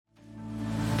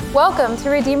Welcome to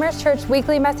Redeemer's Church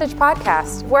Weekly Message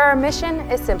Podcast, where our mission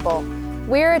is simple.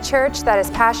 We're a church that is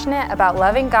passionate about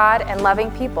loving God and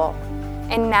loving people.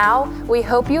 And now, we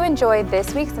hope you enjoyed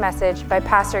this week's message by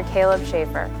Pastor Caleb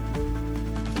Schafer.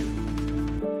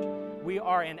 We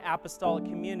are an apostolic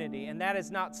community, and that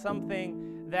is not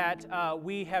something that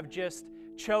we have just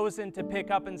chosen to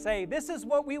pick up and say, this is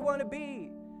what we want to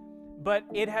be. But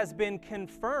it has been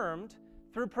confirmed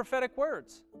through prophetic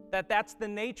words, that's the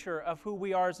nature of who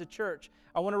we are as a church.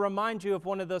 I want to remind you of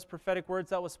one of those prophetic words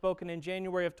that was spoken in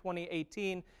January of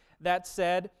 2018 that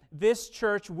said, this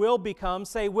church will become,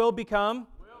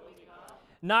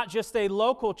 not just a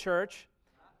local church,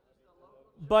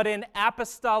 but an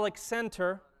apostolic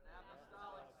center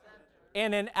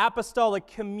and an apostolic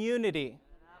community.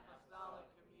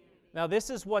 Now, this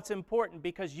is what's important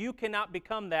because you cannot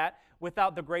become that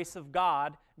without the grace of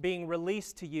God being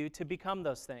released to you to become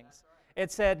those things.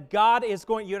 It said, God is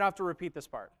going, you don't have to repeat this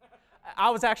part. I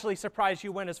was actually surprised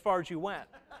you went as far as you went.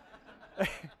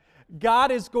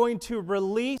 God is going to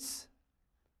release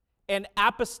an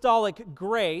apostolic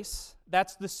grace,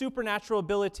 that's the supernatural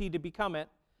ability to become it,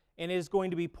 and it is going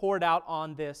to be poured out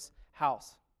on this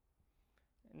house.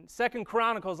 In 2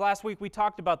 Chronicles, last week we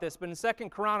talked about this, but in 2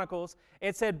 Chronicles,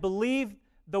 it said, believe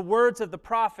the words of the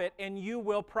prophet and you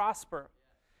will prosper.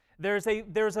 There's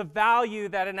a value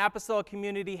that an apostolic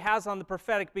community has on the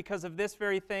prophetic because of this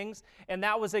very things, and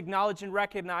that was acknowledged and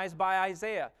recognized by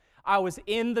Isaiah. I was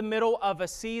in the middle of a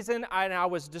season, and I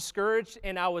was discouraged,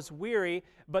 and I was weary,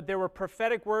 but there were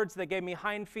prophetic words that gave me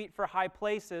hind feet for high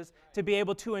places to be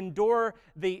able to endure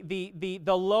the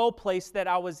low place that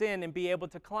I was in and be able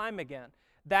to climb again.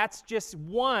 That's just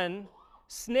one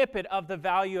snippet of the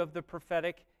value of the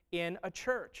prophetic in a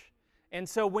church. And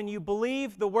so when you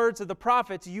believe the words of the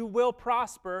prophets, you will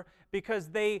prosper because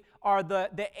they are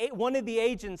one of the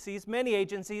agencies, many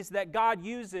agencies that God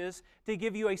uses to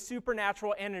give you a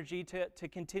supernatural energy to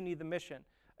continue the mission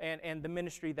and the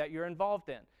ministry that you're involved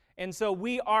in. And so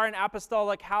we are an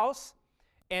apostolic house,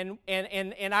 and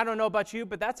I don't know about you,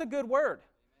 but that's a good word.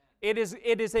 It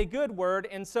is a good word,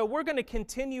 and so we're going to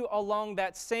continue along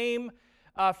that same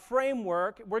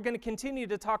framework. We're going to continue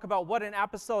to talk about what an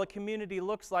apostolic community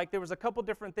looks like. There was a couple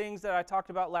different things that I talked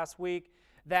about last week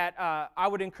that I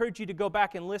would encourage you to go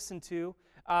back and listen to,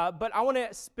 but I want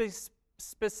to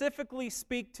specifically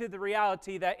speak to the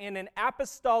reality that in an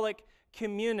apostolic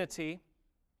community,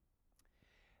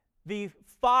 the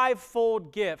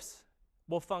fivefold gifts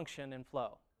will function and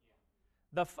flow.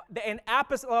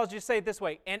 I'll just say it this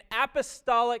way, an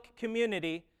apostolic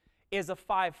community is a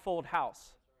fivefold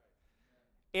house.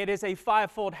 It is a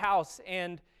fivefold house,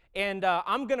 and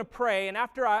I'm going to pray, and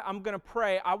after I'm going to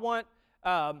pray, I want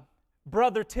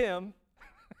Brother Tim,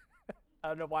 I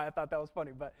don't know why I thought that was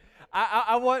funny, but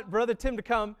I want Brother Tim to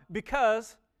come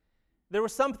because there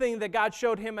was something that God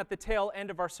showed him at the tail end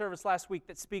of our service last week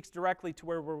that speaks directly to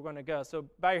where we're going to go. So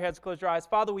bow your heads, close your eyes.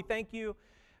 Father, we thank you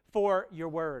for your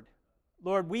word.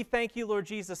 Lord, we thank you, Lord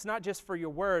Jesus, not just for your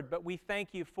word, but we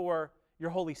thank you for your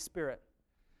Holy Spirit.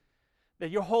 That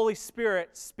your Holy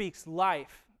Spirit speaks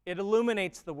life. It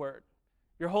illuminates the word.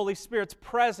 Your Holy Spirit's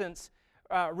presence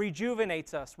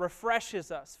rejuvenates us,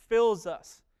 refreshes us, fills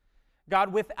us.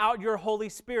 God, without your Holy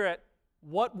Spirit,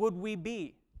 what would we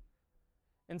be?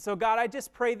 And so, God, I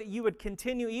just pray that you would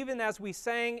continue, even as we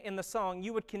sang in the song,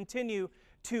 you would continue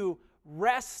to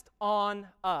rest on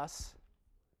us.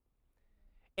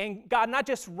 And God, not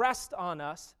just rest on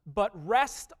us, but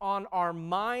rest on our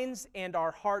minds and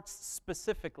our hearts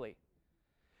specifically.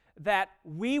 That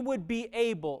we would be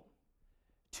able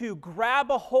to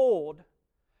grab a hold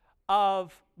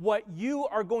of what you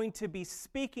are going to be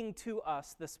speaking to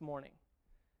us this morning.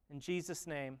 In Jesus'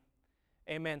 name,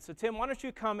 amen. So Tim, why don't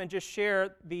you come and just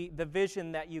share the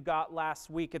vision that you got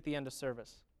last week at the end of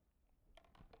service.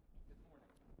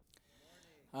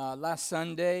 Last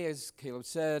Sunday, as Caleb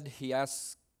said, he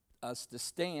asked us to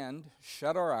stand,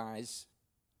 shut our eyes,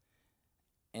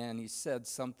 and he said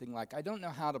something like, I don't know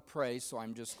how to pray, so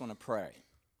I'm just going to pray.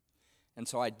 And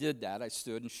so I did that. I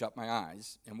stood and shut my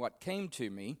eyes. And what came to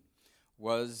me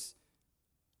was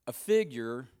a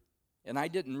figure, and I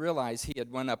didn't realize he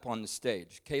had went up on the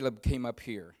stage. Caleb came up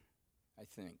here, I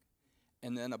think.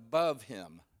 And then above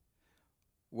him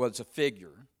was a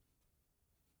figure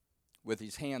with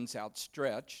his hands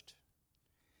outstretched,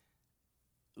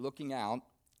 looking out.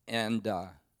 And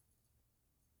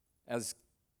as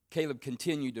Caleb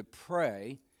continued to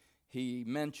pray, he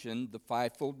mentioned the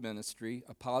fivefold ministry: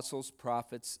 apostles,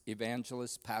 prophets,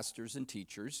 evangelists, pastors, and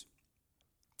teachers.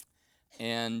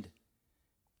 And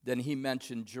then he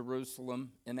mentioned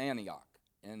Jerusalem and Antioch.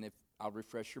 And if I'll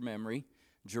refresh your memory,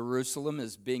 Jerusalem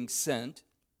is being sent,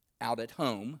 out at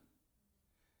home.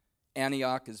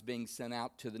 Antioch is being sent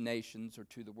out to the nations or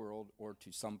to the world or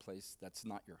to someplace that's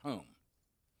not your home.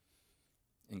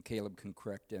 And Caleb can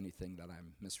correct anything that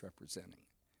I'm misrepresenting.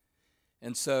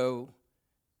 And so,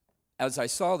 as I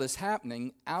saw this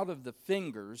happening, out of the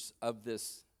fingers of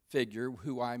this figure,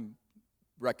 who I'm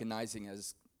recognizing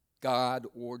as God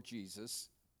or Jesus,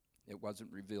 it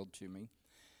wasn't revealed to me,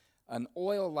 an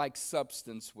oil-like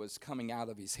substance was coming out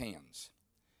of his hands.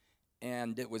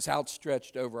 And it was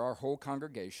outstretched over our whole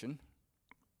congregation.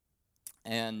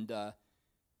 And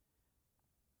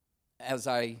as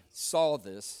I saw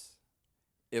this,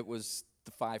 it was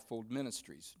the fivefold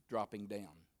ministries dropping down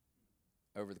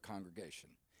over the congregation.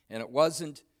 And it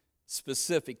wasn't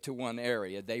specific to one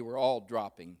area. They were all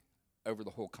dropping over the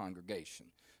whole congregation.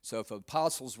 So if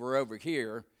apostles were over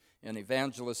here and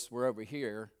evangelists were over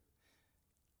here,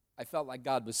 I felt like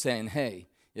God was saying, hey,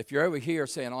 if you're over here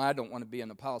saying, oh, I don't want to be an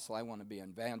apostle, I want to be an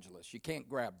evangelist, you can't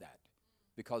grab that,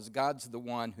 because God's the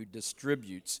one who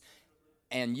distributes,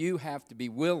 and you have to be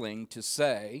willing to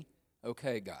say,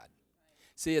 okay, God.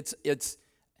 See, it's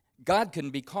God can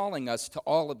be calling us to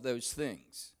all of those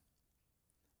things,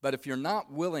 but if you're not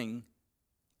willing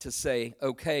to say,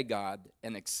 okay, God,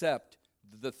 and accept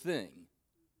the thing,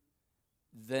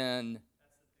 then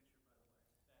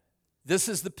this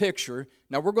is the picture.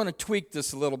 Now, we're going to tweak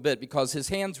this a little bit because his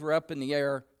hands were up in the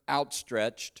air,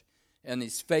 outstretched, and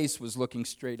his face was looking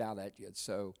straight out at you.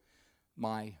 So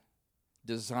my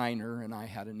designer and I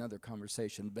had another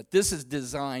conversation. But this is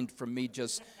designed from me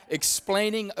just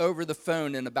explaining over the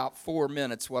phone in about 4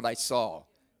 minutes what I saw.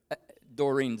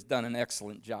 Doreen's done an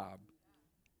excellent job.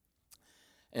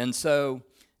 And so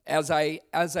as I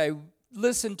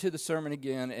listened to the sermon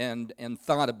again and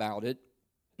thought about it,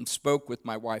 and spoke with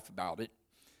my wife about it,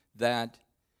 that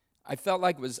I felt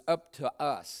like it was up to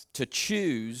us to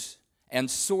choose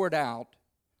and sort out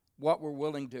what we're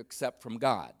willing to accept from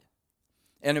God.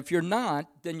 And if you're not,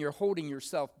 then you're holding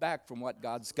yourself back from what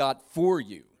God's got for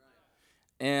you.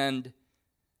 And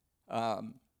I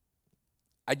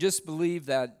just believe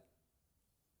that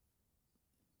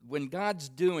when God's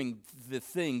doing the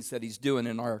things that he's doing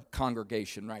in our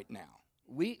congregation right now,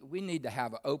 we need to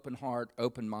have an open heart,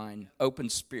 open mind, open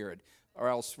spirit, or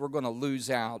else we're going to lose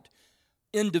out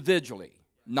individually.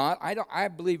 I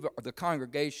believe the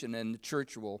congregation and the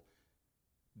church will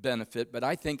benefit, but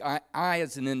I think I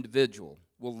as an individual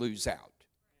will lose out.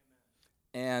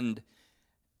 And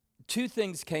two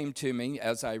things came to me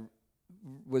as I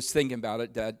was thinking about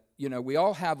it, that, we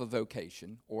all have a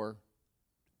vocation, or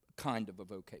kind of a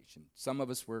vocation. Some of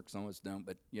us work, some of us don't,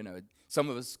 but, some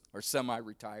of us are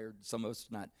semi-retired, some of us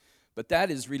not. But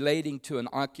that is relating to an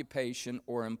occupation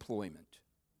or employment.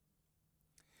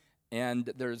 And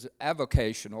there's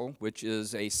avocational, which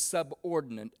is a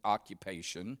subordinate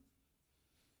occupation,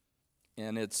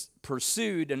 and it's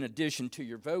pursued in addition to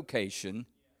your vocation,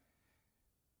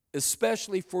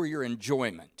 especially for your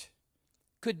enjoyment.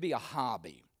 Could be a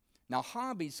hobby. Now,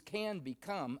 hobbies can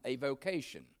become a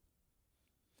vocation.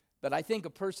 But I think a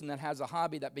person that has a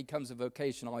hobby that becomes a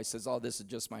vocation always says, oh, this is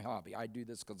just my hobby. I do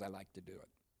this because I like to do it.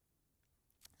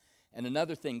 And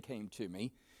another thing came to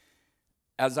me.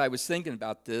 As I was thinking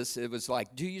about this, it was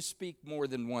like, do you speak more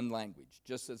than one language?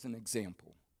 Just as an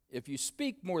example. If you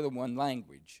speak more than one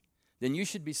language, then you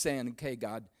should be saying, okay,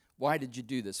 God, why did you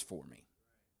do this for me?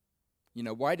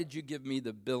 Why did you give me the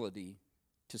ability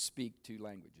to speak two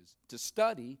languages? To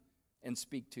study and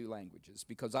speak two languages.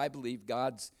 Because I believe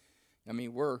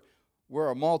we're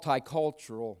a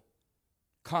multicultural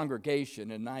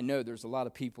congregation, and I know there's a lot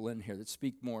of people in here that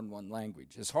speak more than one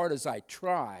language. As hard as I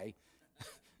try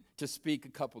to speak a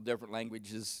couple different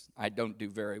languages, I don't do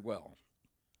very well.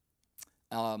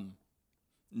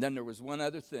 Then there was one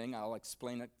other thing. I'll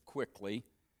explain it quickly.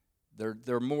 There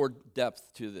are more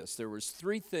depth to this. There was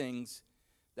 3 things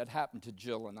that happened to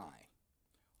Jill and I.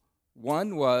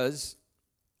 One was,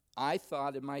 I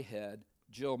thought in my head,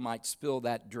 Jill might spill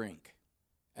that drink,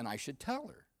 and I should tell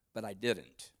her, but I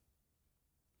didn't.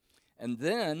 And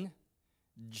then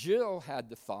Jill had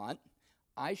the thought,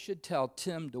 I should tell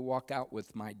Tim to walk out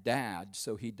with my dad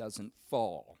so he doesn't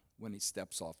fall when he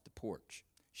steps off the porch.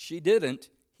 She didn't,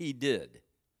 he did.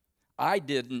 I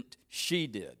didn't, she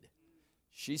did.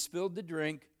 She spilled the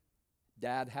drink,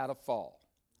 Dad had a fall.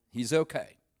 He's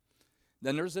okay.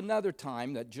 Then there's another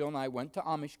time that Jill and I went to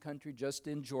Amish country just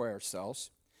to enjoy ourselves.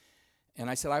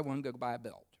 And I said, I want to go buy a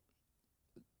belt.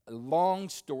 A long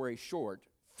story short,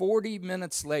 40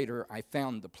 minutes later, I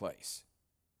found the place.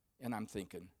 And I'm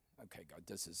thinking, okay, God,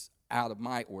 this is out of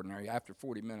my ordinary. After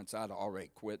 40 minutes, I'd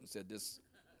already quit and said,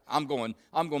 I'm going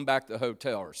back to the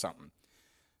hotel or something.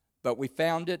 But we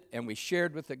found it, and we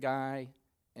shared with the guy,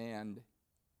 And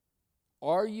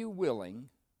are you willing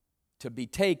to be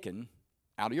taken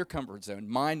out of your comfort zone?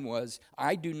 Mine was,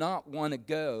 I do not want to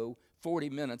go 40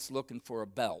 minutes looking for a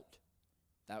belt.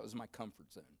 That was my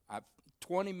comfort zone.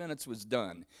 20 minutes was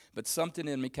done, but something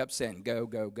in me kept saying, go,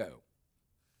 go, go.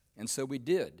 And so we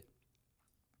did.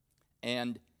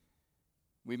 And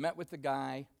we met with the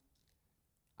guy.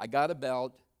 I got a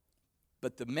belt.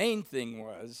 But the main thing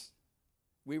was,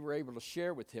 we were able to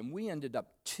share with him. We ended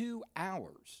up 2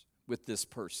 hours with this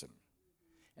person.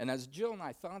 And as Jill and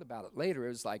I thought about it later, it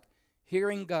was like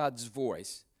hearing God's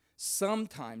voice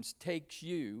sometimes takes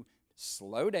you,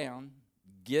 slow down,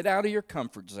 get out of your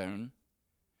comfort zone,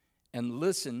 and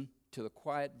listen to the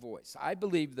quiet voice. I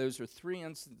believe those are 3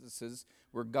 instances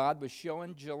where God was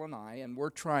showing Jill and I, and we're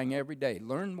trying every day,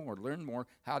 learn more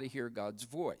how to hear God's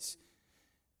voice.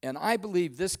 And I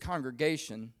believe this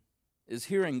congregation is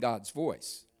hearing God's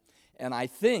voice. And I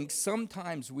think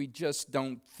sometimes we just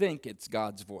don't think it's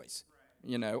God's voice.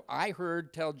 You know, I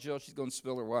tell Jill she's going to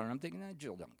spill her water. And I'm thinking,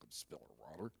 Jill don't go spill her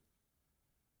water.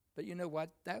 But you know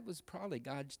what? That was probably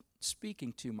God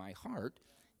speaking to my heart.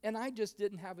 And I just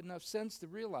didn't have enough sense to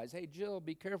realize, hey, Jill,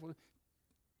 be careful.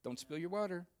 Don't spill your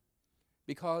water.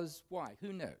 Because why?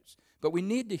 Who knows? But we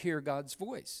need to hear God's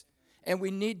voice. And we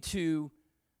need to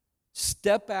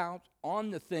step out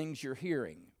on the things you're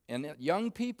hearing. And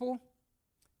young people,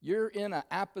 you're in an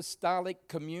apostolic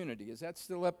community. Is that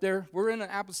still up there? We're in an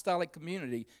apostolic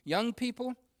community. Young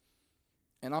people,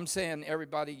 and I'm saying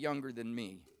everybody younger than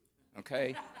me,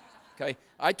 okay? Okay.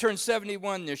 I turned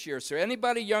 71 this year, so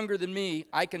anybody younger than me,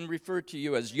 I can refer to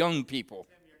you as young people.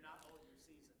 Tim, you're not old,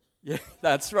 you're seasoned. Yeah,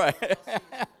 that's right.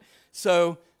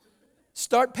 So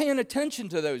start paying attention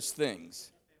to those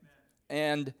things.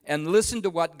 And listen to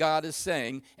what God is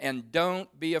saying, and don't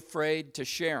be afraid to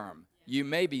share them. You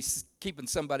may be keeping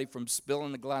somebody from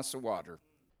spilling a glass of water.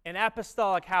 An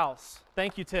apostolic house.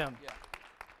 Thank you, Tim. Yeah.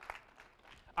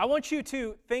 I want you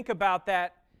to think about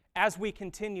that as we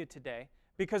continue today,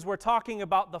 because we're talking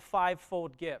about the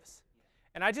 5-fold gifts.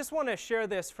 And I just want to share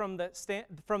this from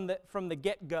the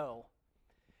get-go,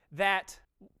 that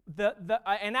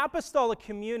an apostolic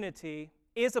community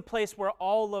is a place where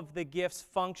all of the gifts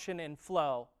function and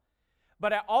flow.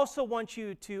 But I also want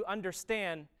you to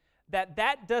understand that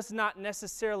that does not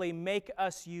necessarily make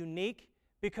us unique,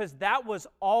 because that was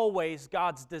always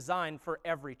God's design for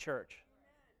every church.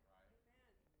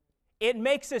 It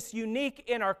makes us unique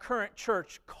in our current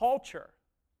church culture.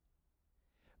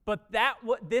 But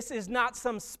this is not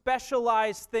some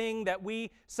specialized thing that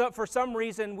for some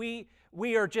reason,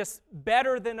 we are just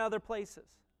better than other places.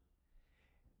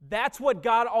 That's what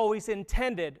God always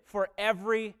intended for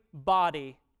every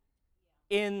body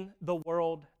in the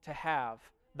world to have,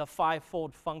 the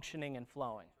 5-fold functioning and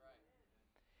flowing.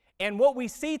 And what we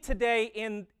see today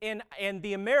in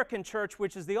the American church,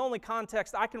 which is the only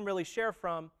context I can really share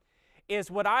from,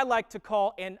 is what I like to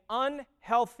call an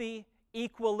unhealthy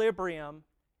equilibrium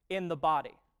in the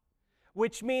body,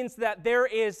 which means that there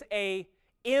is an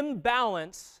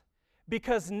imbalance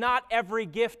because not every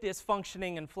gift is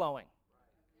functioning and flowing.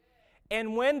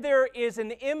 And when there is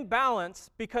an imbalance,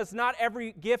 because not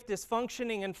every gift is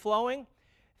functioning and flowing,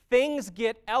 things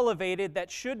get elevated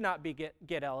that should not be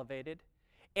get elevated.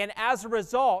 And as a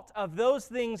result of those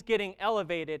things getting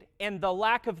elevated and the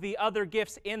lack of the other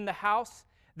gifts in the house,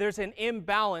 there's an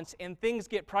imbalance and things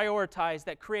get prioritized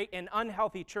that create an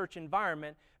unhealthy church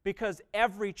environment, because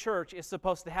every church is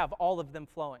supposed to have all of them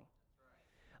flowing.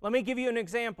 Let me give you an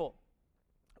example.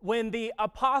 When the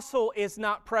apostle is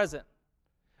not present,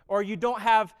 or you don't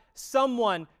have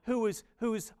someone whose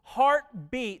heart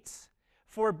beats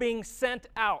for being sent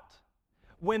out,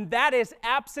 when that is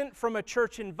absent from a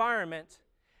church environment,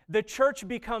 the church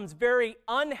becomes very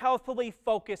unhealthily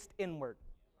focused inward.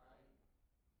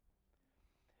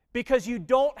 Because you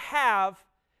don't have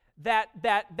that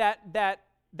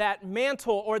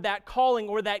mantle or that calling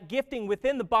or that gifting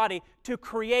within the body to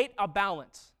create a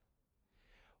balance.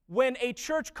 When a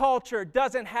church culture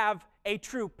doesn't have a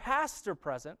true pastor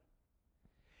present,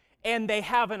 and they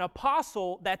have an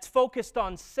apostle that's focused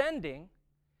on sending,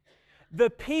 the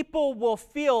people will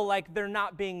feel like they're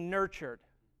not being nurtured,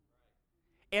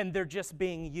 and they're just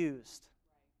being used.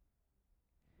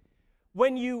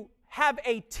 When you have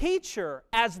a teacher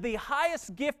as the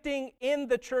highest gifting in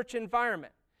the church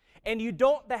environment, and you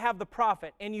don't have the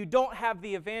prophet, and you don't have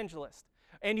the evangelist,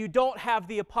 and you don't have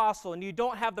the apostle, and you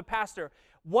don't have the pastor,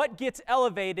 what gets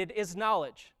elevated is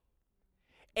knowledge.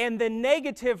 And the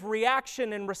negative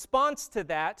reaction and response to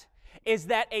that is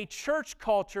that a church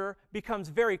culture becomes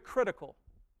very critical,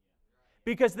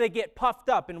 because they get puffed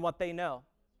up in what they know.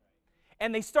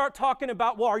 and they start talking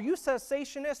about, well, are you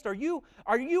cessationist?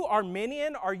 Are you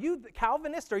Arminian? Are you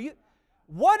Calvinist?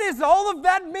 What does all of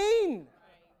that mean?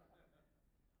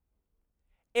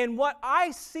 And what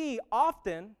I see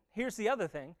often, here's the other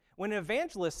thing, when an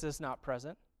evangelist is not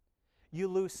present, you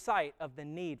lose sight of the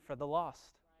need for the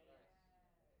lost.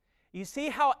 You see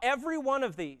how every one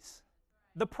of these,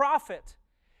 the prophet,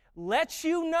 lets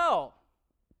you know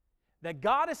that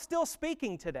God is still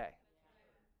speaking today.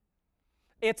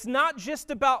 It's not just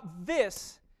about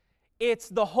this, it's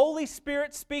the Holy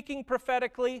Spirit speaking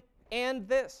prophetically and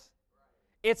this.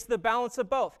 It's the balance of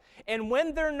both. And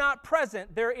when they're not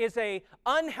present, there is an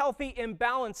unhealthy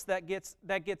imbalance that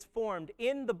gets formed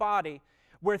in the body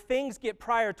where things get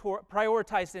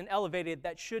prioritized and elevated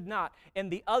that should not.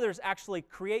 And the others actually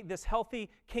create this healthy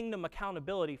kingdom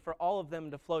accountability for all of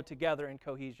them to flow together in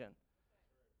cohesion.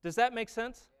 Does that make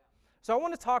sense? So I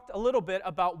want to talk a little bit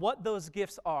about what those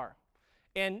gifts are.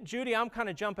 And Judy, I'm kind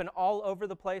of jumping all over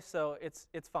the place, so it's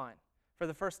fine for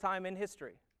the first time in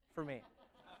history for me.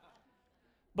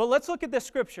 But let's look at this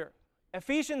scripture.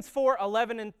 Ephesians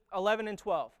 4:11 and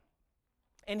 12.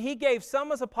 And he gave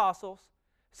some as apostles,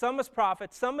 some as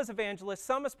prophets, some as evangelists,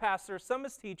 some as pastors, some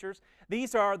as teachers.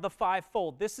 These are the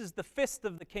fivefold. This is the fist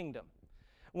of the kingdom.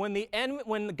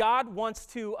 When God wants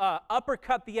to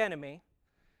uppercut the enemy,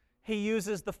 he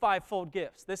uses the fivefold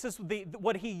gifts. This is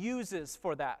what he uses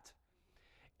for that.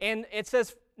 And it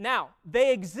says, now,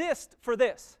 they exist for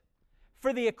this,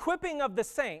 for the equipping of the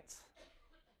saints,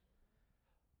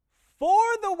 for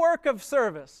the work of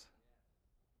service,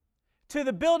 to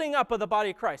the building up of the body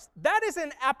of Christ. That is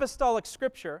an apostolic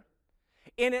scripture,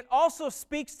 and it also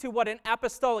speaks to what an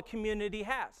apostolic community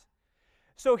has.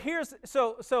 So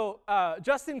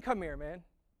Justin, come here, man.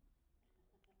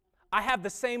 I have the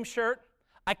same shirt.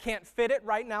 I can't fit it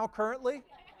right now currently,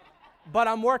 but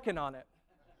I'm working on it.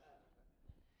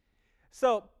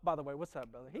 So, by the way, what's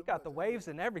up, brother? He got the waves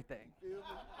and everything.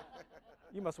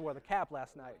 You must have wore the cap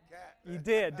last night. You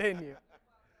did, didn't you?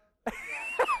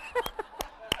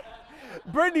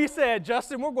 Brittany said,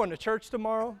 Justin, we're going to church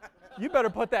tomorrow. You better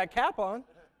put that cap on.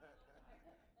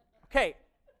 Okay.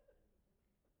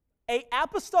 An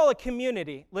apostolic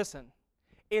community, listen,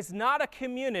 is not a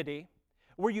community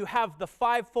where you have the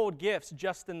fivefold gifts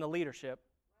just in the leadership,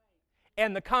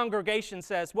 and the congregation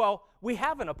says, well, we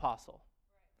have an apostle.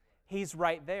 He's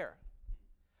right there.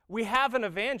 We have an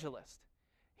evangelist.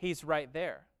 He's right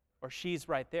there, or she's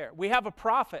right there. We have a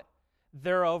prophet.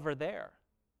 They're over there.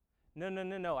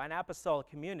 No. An apostolic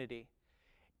community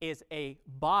is a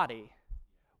body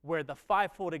where the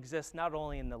fivefold exists not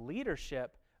only in the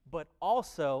leadership, but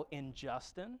also in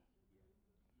Justin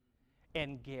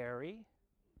and Gary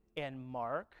and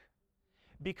Mark,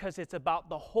 because it's about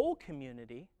the whole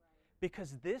community,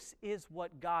 because this is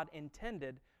what God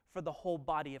intended for the whole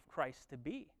body of Christ to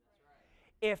be.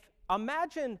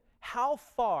 Imagine how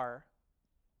far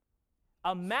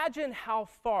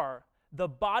the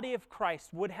body of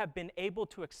Christ would have been able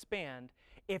to expand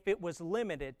if it was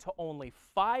limited to only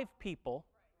 5 people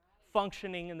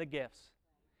functioning in the gifts.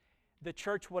 The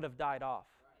church would have died off.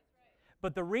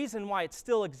 But the reason why it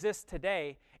still exists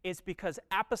today is because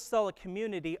apostolic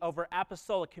community over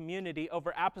apostolic community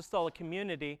over apostolic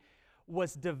community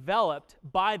was developed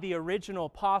by the original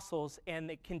apostles,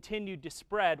 and it continued to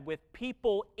spread with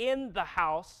people in the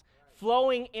house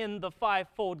flowing in the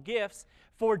fivefold gifts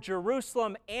for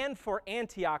Jerusalem and for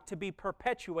Antioch to be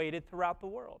perpetuated throughout the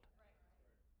world.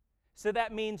 So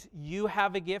that means you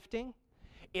have a gifting.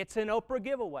 It's an Oprah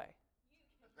giveaway.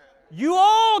 You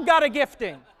all got a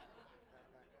gifting.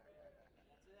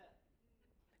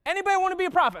 Anybody want to be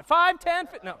a prophet? 5, 10?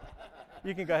 No.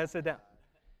 You can go ahead and sit down.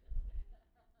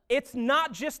 It's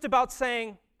not just about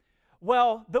saying,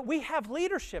 well, that we have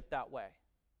leadership that way.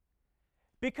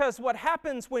 Because what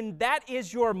happens when that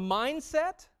is your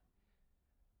mindset,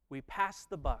 we pass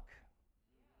the buck.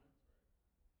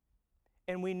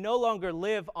 And we no longer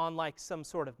live on like some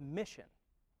sort of mission.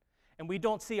 And we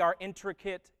don't see our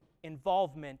intricate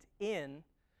involvement in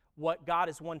what God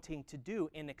is wanting to do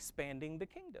in expanding the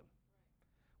kingdom.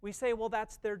 We say, well,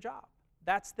 that's their job.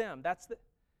 That's them.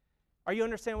 Are you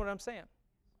understanding what I'm saying?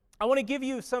 I want to give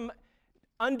you some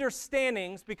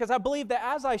understandings, because I believe that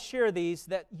as I share these,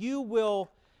 that you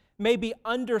will maybe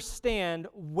understand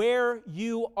where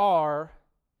you are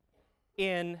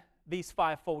in these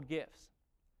fivefold gifts.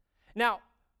 Now,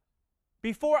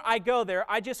 before I go there,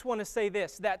 I just want to say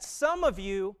this, that some of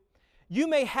you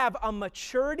may have a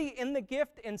maturity in the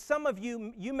gift, and some of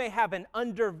you may have an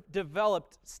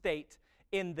underdeveloped state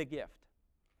in the gift.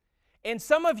 And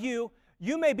some of you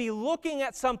you may be looking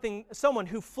at someone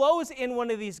who flows in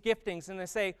one of these giftings, and they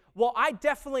say, well, I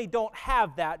definitely don't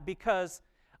have that because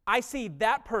I see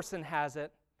that person has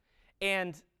it,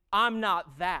 and I'm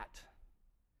not that.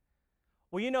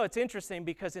 Well, it's interesting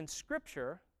because in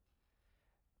Scripture,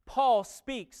 Paul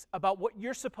speaks about what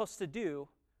you're supposed to do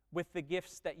with the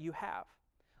gifts that you have.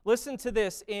 Listen to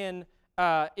this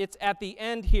it's at the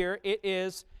end here. It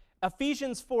is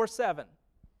Ephesians 4:7.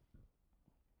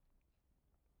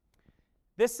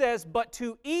 This says, but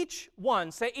to each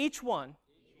one, say each one,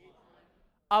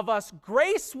 of us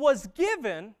grace was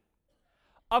given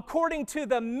according to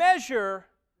the measure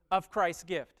of Christ's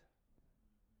gift.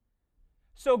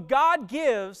 So God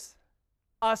gives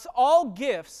us all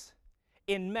gifts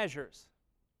in measures.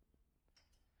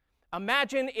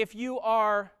 Imagine if you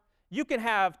can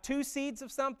have 2 seeds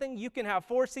of something, you can have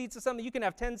 4 seeds of something, you can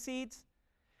have 10 seeds.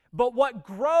 But what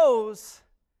grows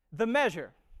the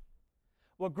measure?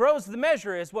 What grows the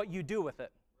measure is what you do with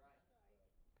it.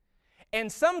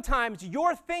 And sometimes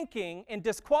you're thinking and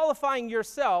disqualifying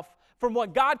yourself from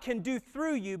what God can do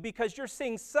through you because you're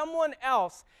seeing someone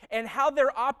else and how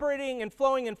they're operating and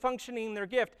flowing and functioning in their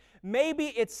gift. Maybe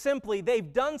it's simply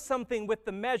they've done something with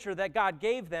the measure that God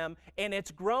gave them and it's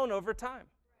grown over time.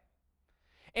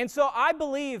 And so I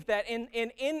believe that in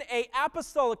a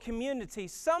apostolic community,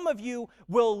 some of you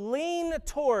will lean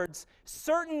towards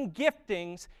certain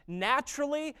giftings.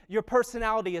 Naturally, your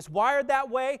personality is wired that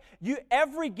way.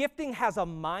 Every gifting has a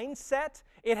mindset.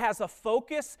 It has a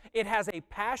focus. It has a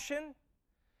passion.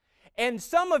 And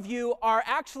some of you are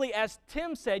actually, as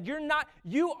Tim said,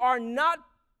 you are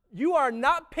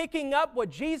not picking up what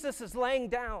Jesus is laying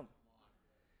down.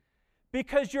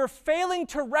 Because you're failing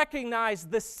to recognize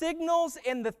the signals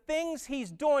and the things He's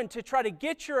doing to try to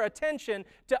get your attention,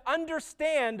 to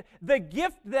understand the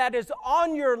gift that is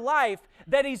on your life,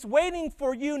 that He's waiting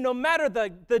for you, no matter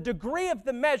the degree of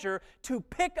the measure, to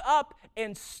pick up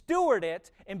and steward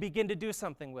it and begin to do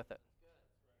something with it.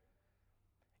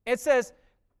 It says,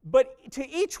 but to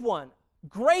each one,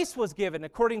 grace was given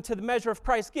according to the measure of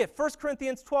Christ's gift. 1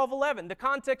 Corinthians 12:11. The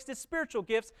context is spiritual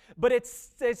gifts, but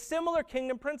it's a similar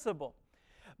kingdom principle.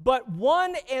 But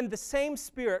one and the same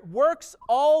Spirit works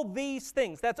all these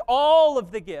things. That's all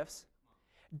of the gifts,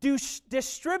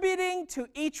 distributing to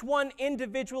each one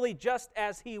individually just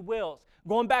as He wills.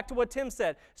 Going back to what Tim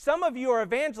said, some of you are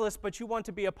evangelists, but you want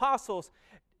to be apostles.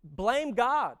 Blame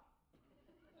God.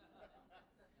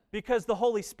 Because the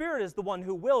Holy Spirit is the one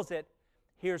who wills it.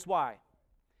 Here's why.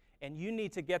 And you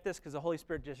need to get this because the Holy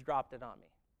Spirit just dropped it on me.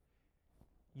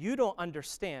 You don't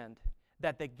understand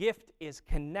that the gift is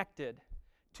connected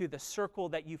to the circle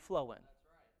that you flow in.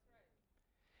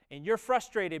 And you're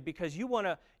frustrated because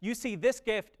you see this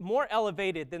gift more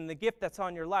elevated than the gift that's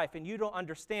on your life, and you don't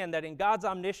understand that in God's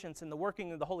omniscience and the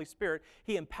working of the Holy Spirit,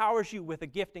 He empowers you with a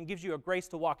gift and gives you a grace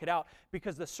to walk it out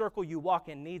because the circle you walk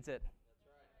in needs it.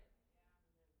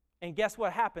 And guess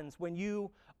what happens when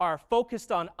you are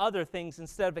focused on other things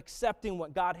instead of accepting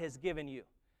what God has given you?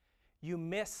 You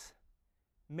miss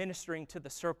ministering to the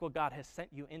circle God has sent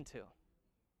you into.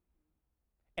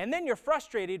 And then you're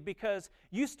frustrated because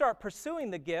you start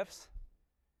pursuing the gifts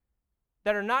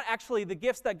that are not actually the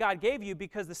gifts that God gave you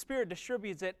because the Spirit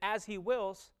distributes it as He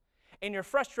wills, and you're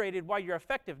frustrated why your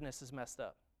effectiveness is messed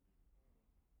up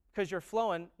because you're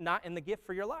flowing not in the gift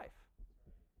for your life.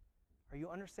 Are you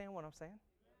understanding what I'm saying?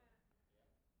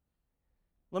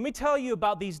 Let me tell you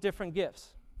about these different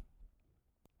gifts.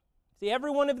 See,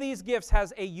 every one of these gifts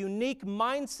has a unique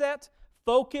mindset,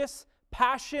 focus,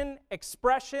 passion,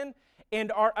 expression, and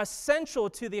are essential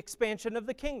to the expansion of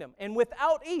the kingdom. And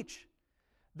without each,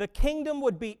 the kingdom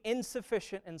would be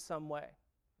insufficient in some way.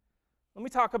 Let me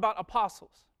talk about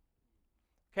apostles.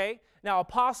 Okay? Now,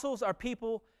 apostles are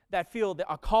people that feel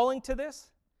a calling to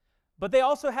this, but they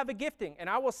also have a gifting. And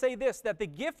I will say this, that the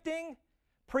gifting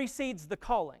precedes the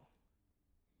calling.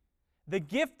 The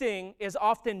gifting is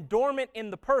often dormant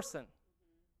in the person.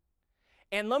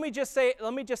 And let me just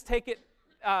take it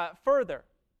further.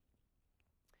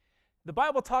 The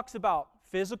Bible talks about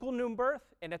physical new birth,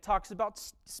 and it talks about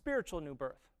spiritual new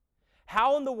birth.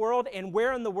 How in the world and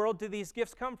where in the world do these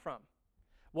gifts come from?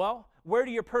 Well, where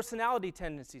do your personality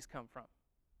tendencies come from?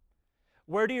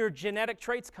 Where do your genetic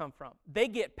traits come from? They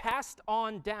get passed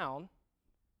on down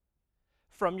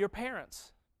from your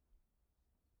parents.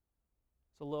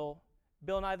 It's a little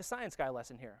Bill Nye the Science Guy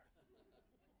lesson here.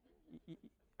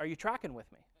 Are you tracking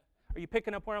with me? Are you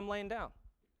picking up where I'm laying down?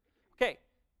 Okay.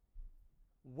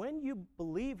 When you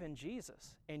believe in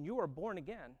Jesus and you are born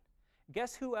again,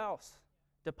 guess who else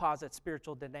deposits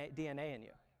spiritual DNA in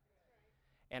you?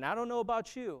 And I don't know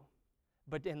about you,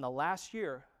 but in the last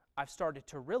year, I've started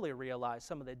to really realize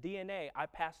some of the DNA I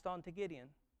passed on to Gideon.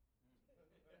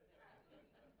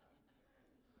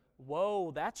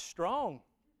 Whoa, that's strong.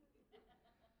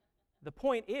 The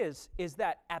point is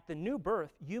that at the new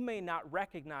birth, you may not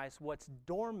recognize what's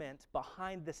dormant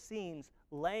behind the scenes,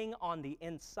 laying on the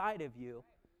inside of you,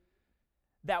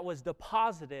 that was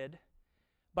deposited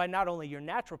by not only your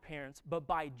natural parents, but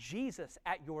by Jesus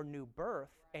at your new birth,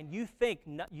 and you think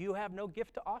you have no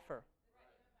gift to offer.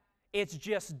 It's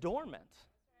just dormant.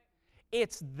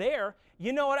 It's there.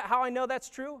 You know how I know that's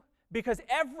true? Because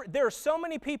there are so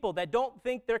many people that don't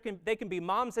think they can be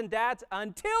moms and dads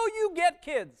until you get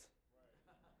kids.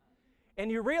 And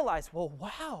you realize, well,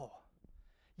 wow,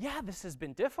 yeah, this has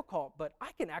been difficult, but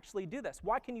I can actually do this.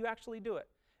 Why can you actually do it?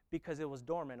 Because it was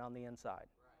dormant on the inside.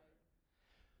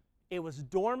 It was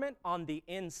dormant on the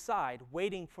inside,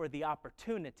 waiting for the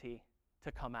opportunity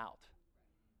to come out.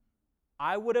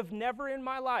 I would have never in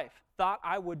my life thought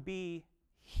I would be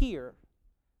here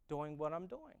doing what I'm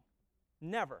doing.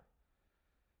 Never.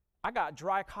 I got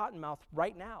dry cotton mouth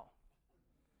right now.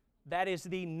 That is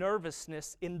the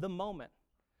nervousness in the moment.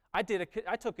 I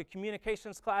took a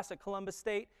communications class at Columbus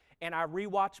State, and I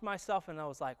rewatched myself, and I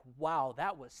was like, wow,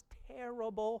 that was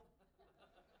terrible.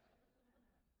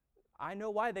 I know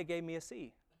why they gave me a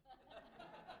C.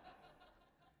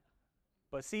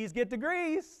 But C's get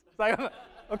degrees. It's like,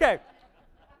 okay.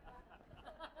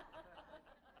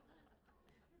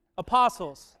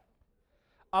 Apostles.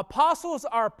 Apostles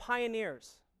are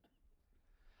pioneers.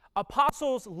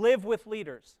 Apostles live with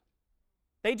leaders.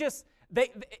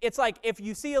 It's like if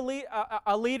you see a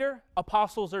leader,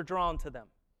 apostles are drawn to them.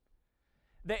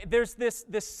 There's this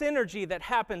synergy that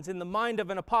happens in the mind of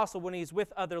an apostle when he's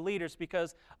with other leaders,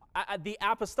 because the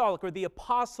apostolic or the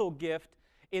apostle gift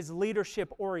is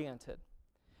leadership oriented.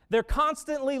 They're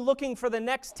constantly looking for the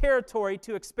next territory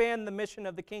to expand the mission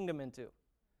of the kingdom into.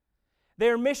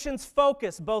 Their missions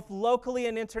focus both locally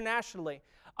and internationally.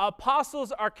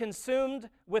 Apostles are consumed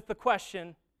with the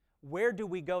question, where do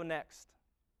we go next?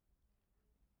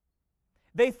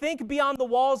 They think beyond the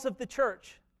walls of the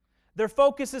church. Their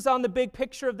focus is on the big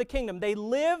picture of the kingdom. They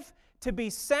live to be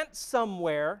sent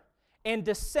somewhere and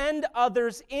to send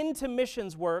others into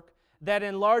missions work that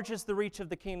enlarges the reach of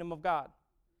the kingdom of God.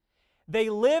 They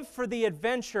live for the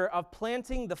adventure of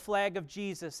planting the flag of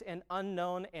Jesus in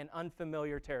unknown and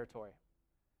unfamiliar territory.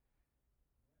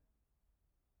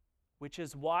 Which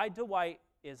is why Dwight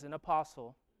is an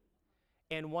apostle,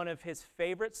 and one of his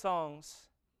favorite songs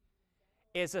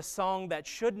is a song that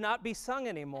should not be sung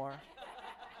anymore.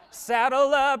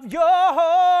 Saddle up your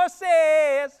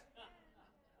horses.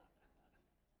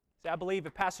 See, I believe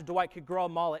if Pastor Dwight could grow a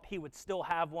mullet, he would still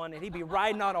have one, and he'd be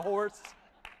riding on a horse.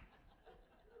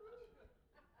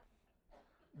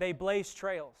 They blaze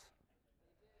trails.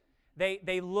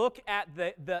 They look at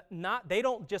they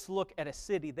don't just look at a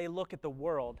city, they look at the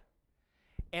world,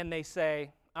 and they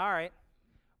say, all right,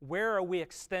 where are we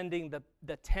extending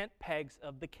the tent pegs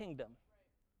of the kingdom?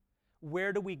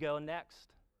 Where do we go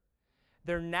next?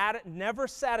 They're never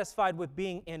satisfied with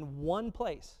being in one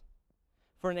place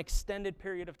for an extended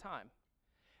period of time,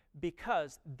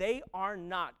 because they are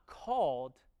not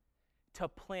called to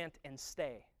plant and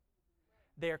stay.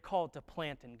 They are called to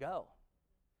plant and go.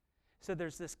 So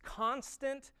there's this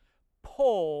constant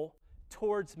pull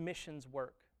towards missions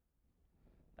work.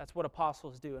 That's what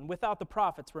apostles do. And without the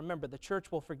prophets, remember, the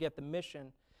church will forget the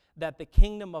mission that the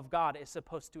kingdom of God is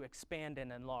supposed to expand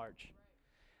and enlarge.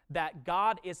 That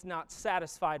God is not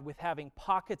satisfied with having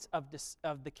pockets of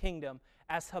the kingdom.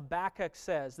 As Habakkuk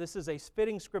says, this is a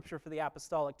fitting scripture for the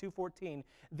Apostolic, 2:14,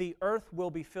 the earth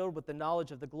will be filled with the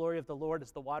knowledge of the glory of the Lord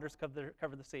as the waters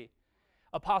cover the sea.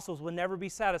 Apostles will never be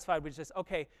satisfied with just,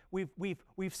 okay,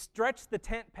 we've stretched the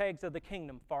tent pegs of the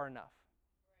kingdom far enough.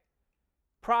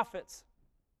 Prophets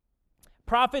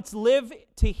live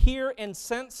to hear and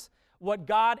sense what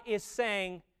God is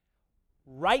saying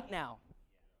right now.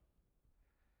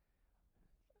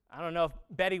 I don't know if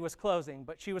Betty was closing,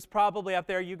 but she was probably up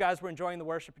there. You guys were enjoying the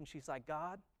worship, and she's like,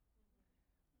 God,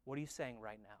 what are you saying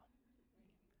right now?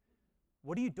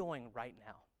 What are you doing right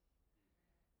now?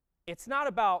 It's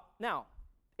not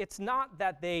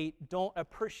that they don't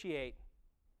appreciate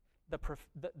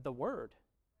the word.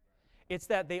 It's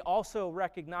that they also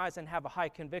recognize and have a high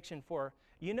conviction for,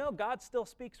 God still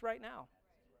speaks right now.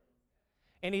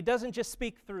 And he doesn't just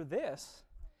speak through this.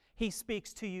 He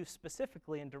speaks to you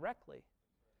specifically and directly.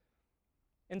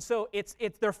 And so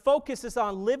their focus is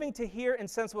on living to hear and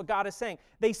sense what God is saying.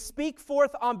 They speak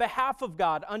forth on behalf of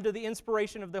God under the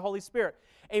inspiration of the Holy Spirit.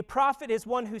 A prophet is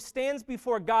one who stands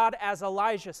before God as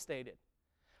Elijah stated.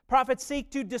 Prophets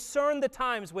seek to discern the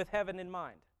times with heaven in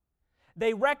mind.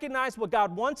 They recognize what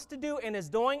God wants to do and is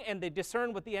doing, and they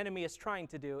discern what the enemy is trying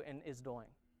to do and is doing.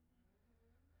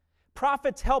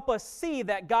 Prophets help us see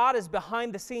that God is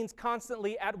behind the scenes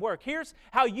constantly at work. Here's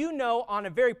how you know on a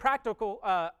very practical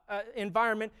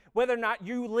environment whether or not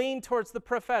you lean towards the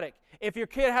prophetic. If your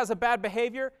kid has a bad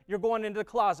behavior, you're going into the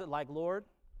closet like, Lord,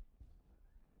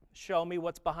 show me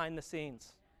what's behind the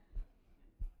scenes.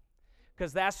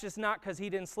 Because that's just not because he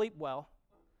didn't sleep well.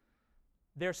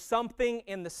 There's something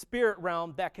in the spirit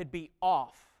realm that could be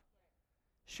off.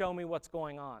 Show me what's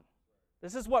going on.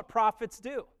 This is what prophets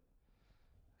do.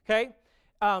 Okay?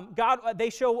 They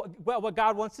show what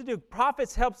God wants to do.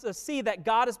 Prophets helps us see that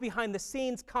God is behind the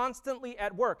scenes constantly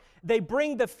at work. They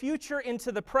bring the future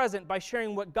into the present by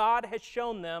sharing what God has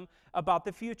shown them about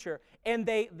the future. And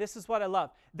this is what I love,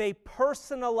 they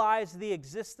personalize the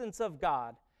existence of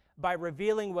God by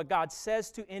revealing what God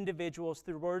says to individuals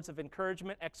through words of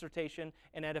encouragement, exhortation,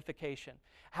 and edification.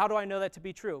 How do I know that to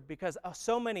be true? Because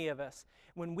so many of us,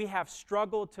 when we have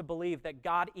struggled to believe that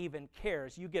God even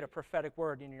cares, you get a prophetic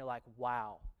word and you're like,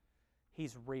 wow,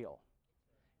 he's real.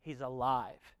 He's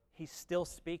alive. He's still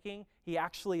speaking. He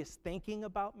actually is thinking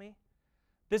about me.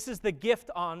 This is the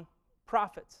gift on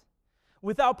prophets.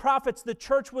 Without prophets, the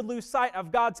church would lose sight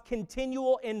of God's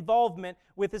continual involvement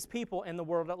with his people and the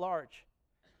world at large.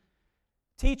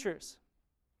 Teachers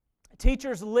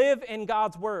live in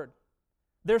God's word.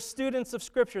 They're students of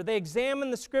Scripture. They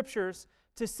examine the Scriptures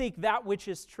to seek that which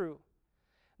is true.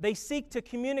 They seek to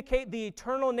communicate the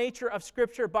eternal nature of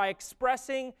Scripture by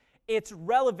expressing its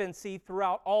relevancy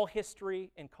throughout all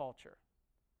history and culture.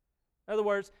 In other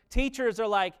words, teachers are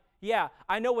like, yeah,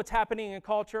 I know what's happening in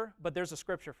culture, but there's a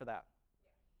Scripture for that.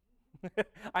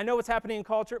 I know what's happening in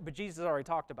culture, but Jesus already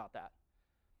talked about that.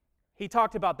 He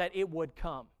talked about that it would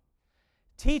come.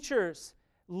 Teachers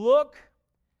look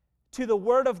to the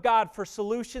Word of God for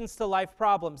solutions to life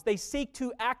problems. They seek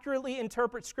to accurately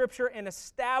interpret Scripture and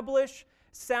establish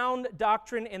sound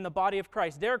doctrine in the body of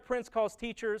Christ. Derek Prince calls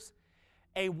teachers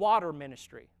a water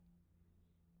ministry.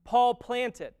 Paul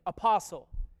planted, apostle,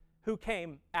 who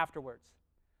came afterwards.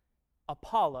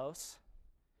 Apollos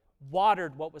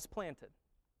watered what was planted.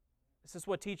 This is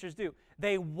what teachers do.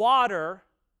 They water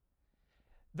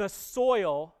the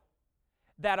soil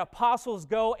that apostles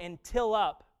go and till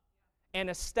up and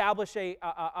establish a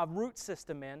root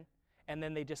system in, and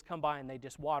then they just come by and they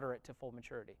just water it to full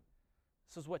maturity.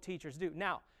 This is what teachers do.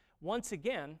 Now, once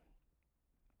again,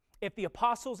 if the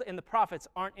apostles and the prophets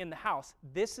aren't in the house,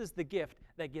 this is the gift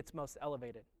that gets most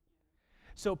elevated.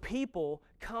 So people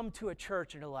come to a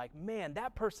church and are like, man,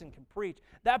 that person can preach,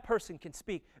 that person can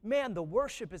speak. Man, the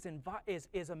worship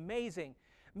is amazing.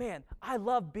 Man, I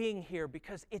love being here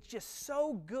because it's just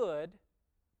so good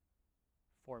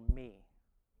for me.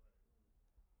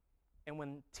 And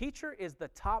when teacher is the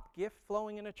top gift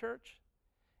flowing in a church,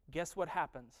 guess what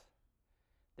happens?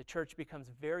 The church becomes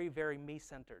very, very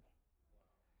me-centered.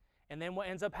 And then what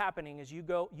ends up happening is you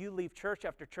leave church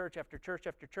after church after church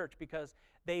after church because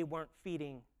they weren't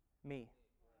feeding me.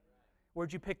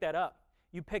 Where'd you pick that up?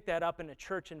 You picked that up in a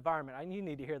church environment. You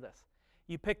need to hear this.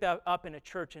 You picked that up in a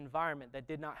church environment that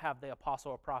did not have the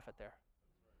apostle or prophet there.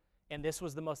 And this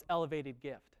was the most elevated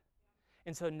gift.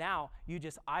 And so now you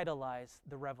just idolize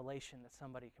the revelation that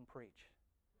somebody can preach.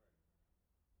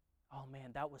 Oh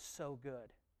man, that was so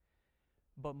good.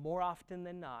 But more often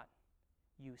than not,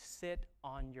 you sit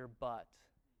on your butt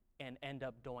and end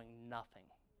up doing nothing.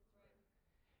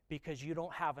 Because you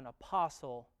don't have an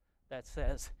apostle that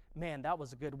says, man, that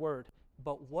was a good word,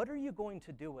 but what are you going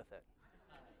to do with it?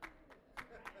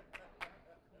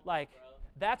 Like,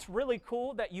 that's really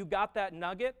cool that you got that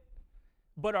nugget,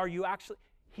 but are you actually,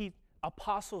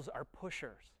 apostles are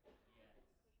pushers.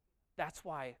 That's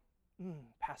why,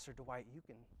 Pastor Dwight, you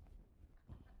can.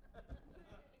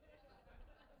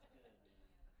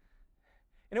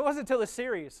 And it wasn't until the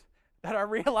series that I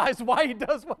realized why he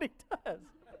does what he does.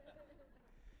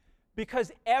 Because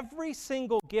every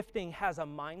single gifting has a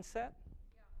mindset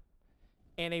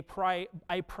and a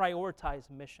prioritized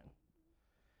mission.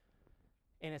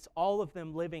 And it's all of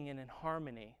them living in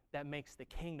harmony that makes the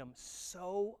kingdom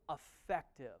so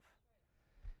effective.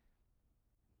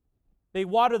 They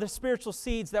water the spiritual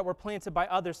seeds that were planted by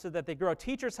others so that they grow.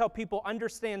 Teachers help people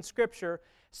understand Scripture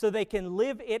so they can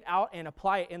live it out and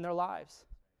apply it in their lives.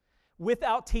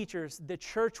 Without teachers, the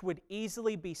church would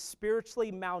easily be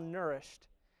spiritually malnourished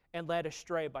and led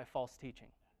astray by false teaching.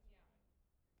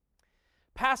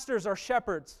 Pastors are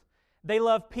shepherds. They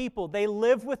love people. They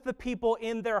live with the people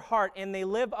in their heart, and they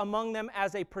live among them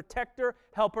as a protector,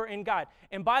 helper, and guide.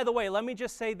 And by the way, let me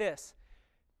just say this.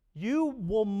 You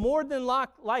will more than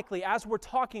likely, as we're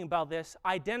talking about this,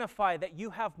 identify that you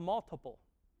have multiple.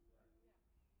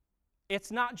 It's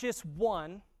not just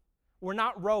one. We're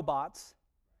not robots.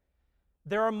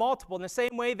 There are multiple. In the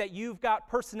same way that you've got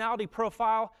personality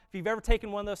profile, if you've ever taken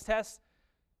one of those tests,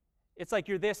 it's like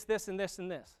you're this, this, and this,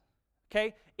 and this.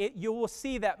 Okay? You will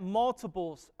see that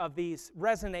multiples of these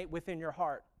resonate within your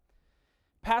heart.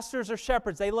 Pastors or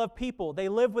shepherds, they love people. They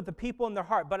live with the people in their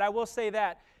heart. But I will say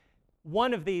that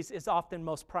one of these is often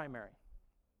most primary.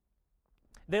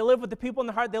 They live with the people in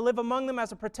the heart. They live among them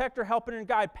as a protector, helper, and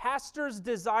guide. Pastors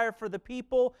desire for the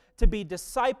people to be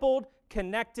discipled,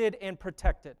 connected, and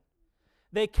protected.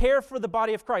 They care for the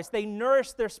body of Christ. They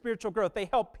nourish their spiritual growth. They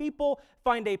help people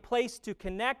find a place to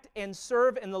connect and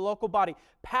serve in the local body.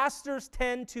 Pastors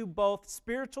tend to both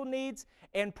spiritual needs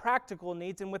and practical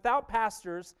needs, and without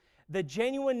pastors, the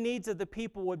genuine needs of the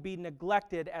people would be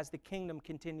neglected as the kingdom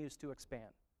continues to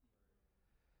expand.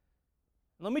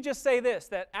 Let me just say this,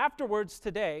 that afterwards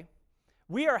today,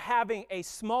 we are having a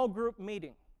small group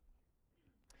meeting.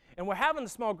 And we're having a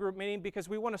small group meeting because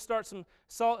we want to start some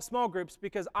small groups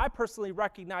because I personally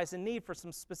recognize a need for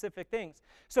some specific things.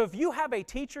 So if you have a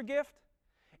teacher gift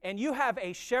and you have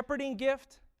a shepherding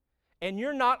gift and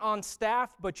you're not on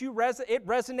staff, but it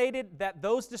resonated that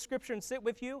those descriptions sit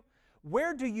with you,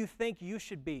 where do you think you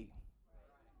should be?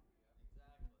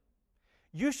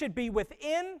 You should be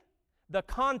within the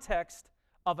context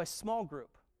of a small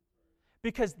group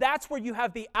because that's where you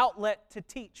have the outlet to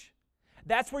teach.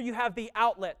 That's where you have the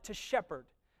outlet to shepherd.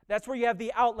 That's where you have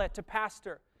the outlet to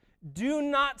pastor. Do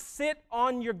not sit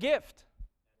on your gift.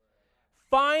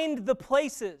 Find the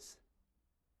places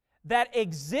that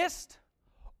exist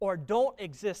or don't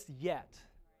exist yet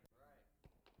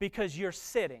because you're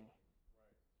sitting.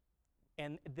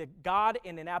 And the God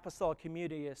in an apostolic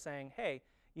community is saying, hey,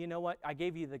 you know what? I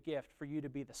gave you the gift for you to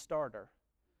be the starter,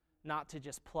 not to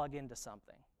just plug into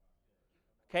something.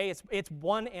 Okay? It's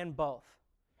one and both.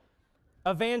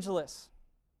 Evangelists.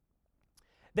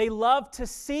 They love to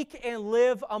seek and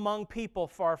live among people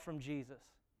far from Jesus.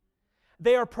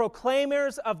 They are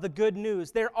proclaimers of the good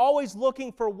news. They're always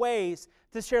looking for ways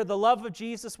to share the love of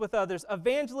Jesus with others.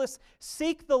 Evangelists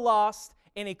seek the lost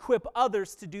and equip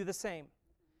others to do the same.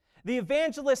 The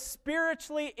evangelist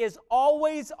spiritually is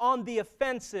always on the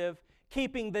offensive,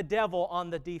 keeping the devil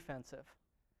on the defensive.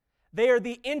 They are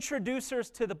the introducers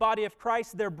to the body of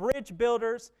Christ. They're bridge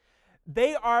builders.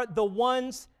 They are the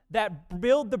ones that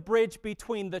build the bridge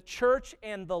between the church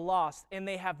and the lost, and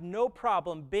they have no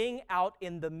problem being out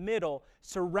in the middle,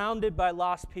 surrounded by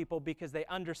lost people, because they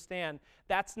understand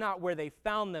that's not where they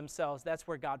found themselves, that's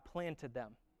where God planted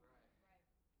them.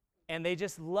 And they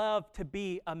just love to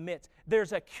be amidst.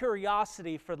 There's a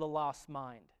curiosity for the lost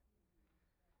mind.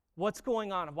 What's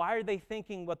going on? Why are they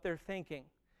thinking what they're thinking?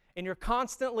 And you're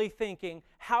constantly thinking,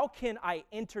 how can I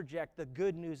interject the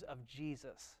good news of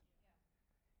Jesus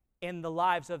in the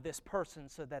lives of this person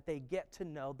so that they get to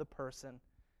know the person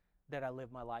that I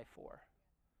live my life for?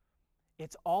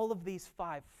 It's all of these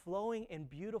five flowing in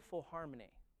beautiful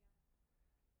harmony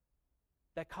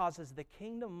that causes the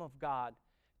kingdom of God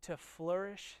to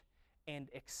flourish and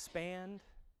expand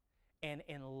and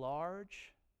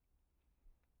enlarge.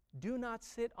 Do not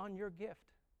sit on your gift.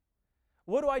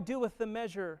 What do I do with the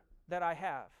measure that I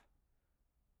have?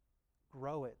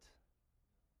 Grow it.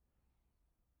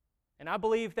 And I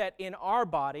believe that in our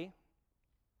body,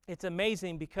 it's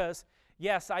amazing because,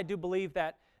 yes, I do believe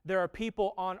that there are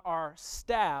people on our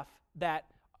staff that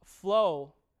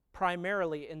flow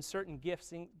primarily in certain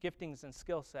giftings and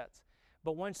skill sets.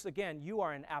 But once again, you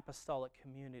are an apostolic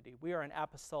community. We are an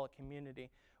apostolic community,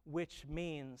 which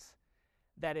means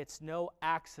that it's no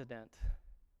accident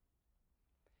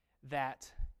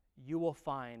that you will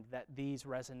find that these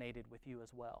resonated with you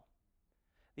as well.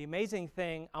 The amazing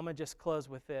thing, I'm going to just close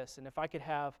with this, and if I could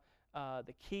have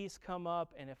the keys come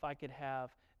up, and if I could have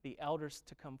the elders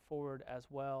to come forward as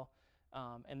well,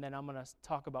 and then I'm going to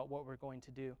talk about what we're going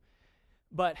to do.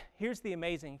 But here's the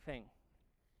amazing thing.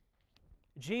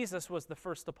 Jesus was the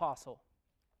first apostle.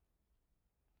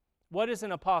 What is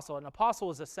an apostle? An apostle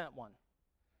is a sent one.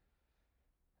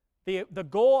 The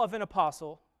goal of an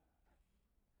apostle,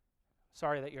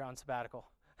 sorry that you're on sabbatical.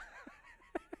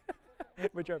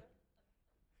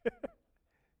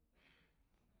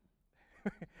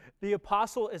 The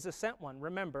apostle is a sent one.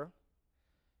 Remember,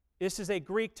 this is a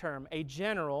Greek term, a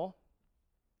general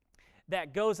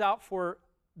that goes out for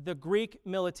the Greek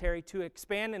military to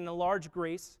expand and enlarge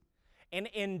Greece, and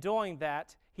in doing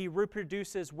that, he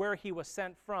reproduces where he was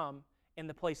sent from in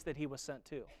the place that he was sent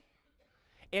to.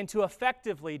 And to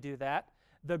effectively do that,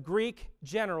 the Greek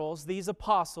generals, these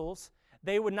apostles,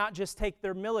 They would not just take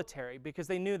their military because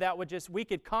they knew that we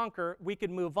could conquer, we could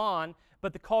move on,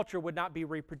 but the culture would not be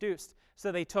reproduced.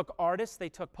 So they took artists, they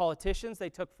took politicians, they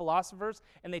took philosophers,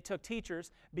 and they took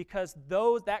teachers because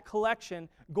that collection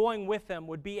going with them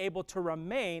would be able to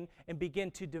remain and begin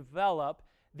to develop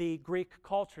the Greek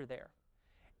culture there.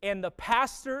 And the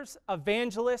pastors,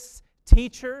 evangelists,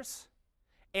 teachers,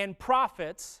 and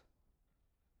prophets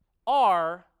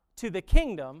are to the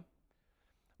kingdom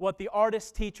what the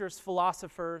artists, teachers,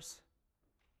 philosophers,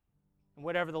 and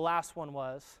whatever the last one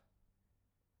was,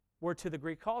 were to the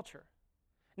Greek culture.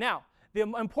 Now, the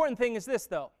important thing is this,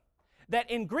 though, that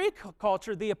in Greek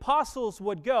culture, the apostles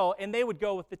would go, and they would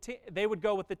go with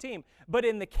the team. But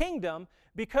in the kingdom,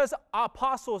 because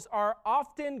apostles are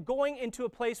often going into a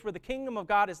place where the kingdom of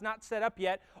God is not set up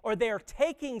yet, or they are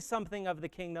taking something of the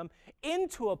kingdom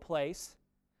into a place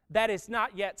that is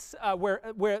not yet,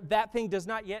 where that thing does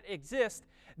not yet exist,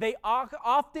 they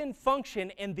often function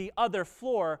in the other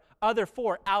four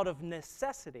out of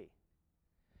necessity.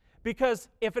 Because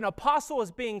if an apostle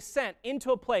is being sent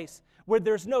into a place where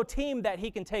there's no team that he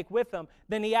can take with him,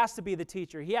 then he has to be the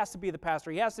teacher, he has to be the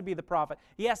pastor, he has to be the prophet,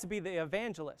 he has to be the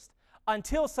evangelist,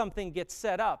 until something gets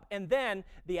set up. And then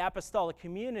the apostolic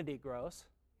community grows,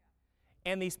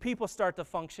 and these people start to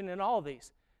function in all of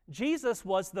these. Jesus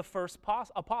was the first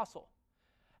apostle.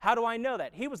 How do I know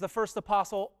that? He was the first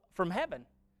apostle from heaven,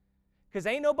 because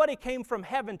ain't nobody came from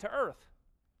heaven to earth.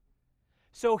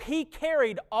 So he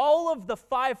carried all of the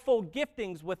fivefold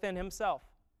giftings within himself.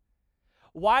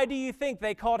 Why do you think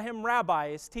they called him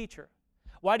rabbi, his teacher?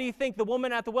 Why do you think the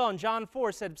woman at the well in John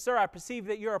 4 said, "Sir, I perceive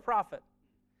that you're a prophet"?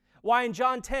 Why in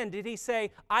John 10 did he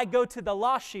say, "I go to the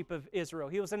lost sheep of Israel"?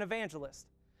 He was an evangelist.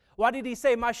 Why did he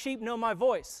say, "My sheep know my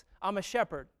voice"? I'm a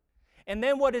shepherd. And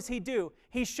then what does he do?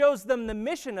 He shows them the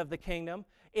mission of the kingdom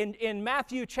in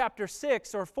Matthew chapter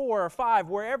 6 or 4 or 5,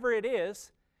 wherever it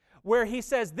is, where he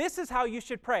says, this is how you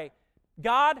should pray.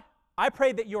 God, I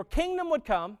pray that your kingdom would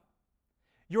come,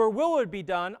 your will would be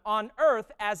done on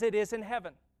earth as it is in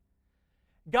heaven.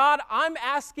 God, I'm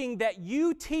asking that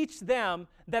you teach them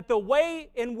that the way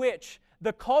in which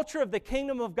the culture of the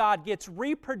kingdom of God gets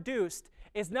reproduced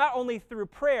is not only through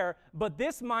prayer, but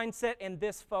this mindset and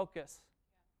this focus.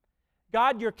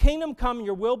 God, your kingdom come,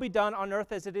 your will be done on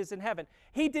earth as it is in heaven.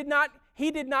 He did not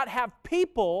have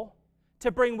people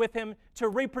to bring with him to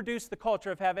reproduce the culture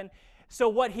of heaven. So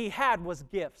what he had was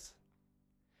gifts.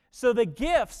 So the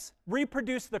gifts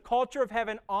reproduce the culture of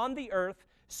heaven on the earth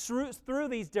through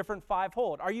these different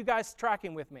fivefold. Are you guys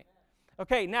tracking with me?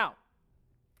 Okay, now,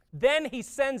 then he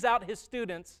sends out his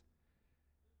students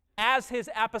as his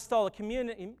apostolic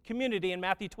community in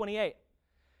Matthew 28.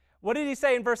 What did he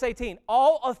say in verse 18?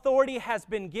 All authority has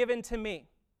been given to me.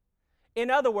 In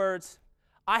other words,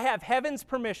 I have heaven's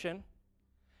permission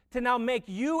to now make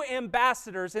you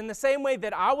ambassadors in the same way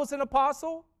that I was an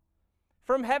apostle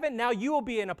from heaven. Now you will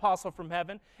be an apostle from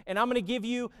heaven, and I'm going to give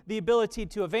you the ability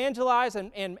to evangelize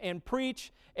and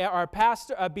preach, or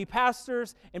be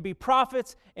pastors and be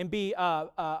prophets and be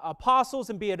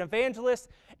apostles and be an evangelist.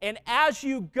 And as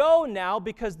you go now,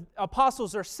 because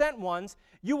apostles are sent ones,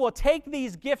 you will take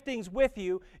these giftings with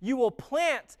you. You will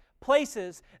plant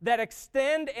places that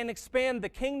extend and expand the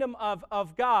kingdom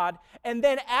of God. And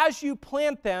then as you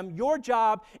plant them, your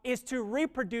job is to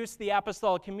reproduce the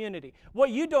apostolic community.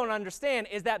 What you don't understand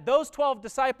is that those 12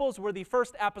 disciples were the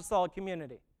first apostolic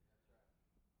community.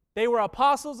 They were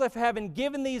apostles of heaven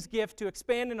given these gifts to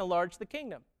expand and enlarge the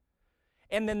kingdom.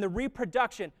 And then the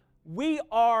reproduction. We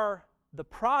are the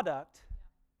product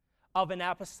of an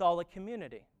apostolic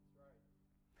community.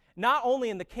 Not only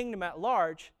in the kingdom at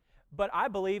large, but I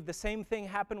believe the same thing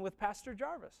happened with Pastor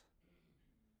Jarvis.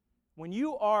 When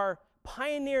you are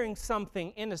pioneering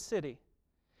something in a city,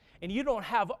 and you don't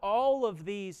have all of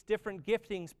these different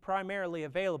giftings primarily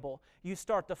available, you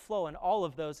start to flow in all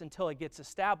of those until it gets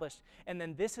established. And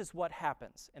then this is what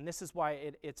happens, and this is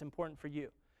why it's important for you.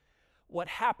 What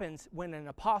happens when an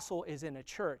apostle is in a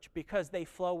church, because they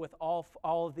flow with all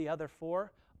of the other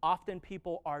four, often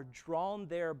people are drawn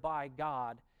there by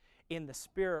God in the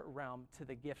spirit realm to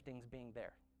the giftings being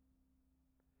there.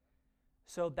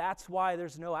 So that's why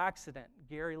there's no accident.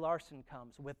 Gary Larson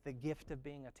comes with the gift of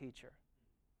being a teacher.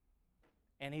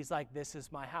 And he's like, this is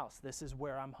my house. This is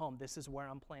where I'm home. This is where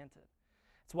I'm planted.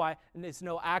 That's why it's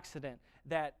no accident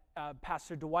that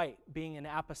Pastor Dwight, being an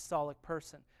apostolic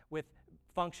person with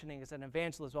functioning as an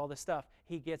evangelist, all this stuff,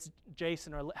 he gets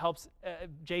Jason or helps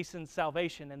Jason's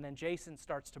salvation, and then Jason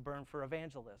starts to burn for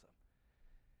evangelism.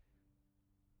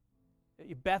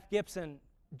 Beth Gibson,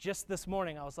 just this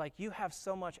morning, I was like, you have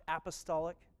so much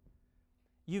apostolic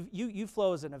You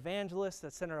flow as an evangelist,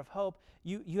 a center of hope.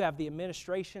 You have the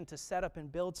administration to set up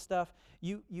and build stuff.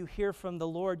 You hear from the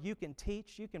Lord. You can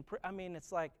teach. You can.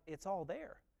 It's like it's all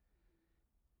there.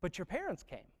 But your parents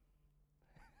came,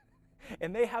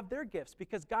 and they have their gifts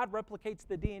because God replicates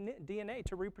the DNA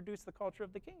to reproduce the culture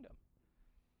of the kingdom.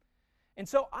 And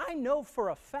so I know for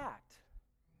a fact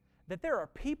that there are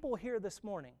people here this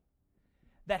morning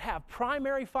that have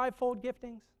primary fivefold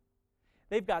giftings.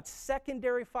 They've got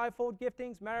secondary fivefold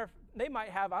giftings. They might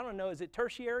have, I don't know, is it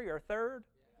tertiary or third?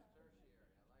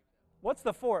 What's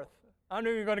the fourth? I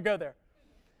knew you were going to go there.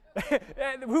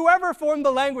 Whoever formed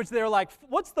the language, they're like,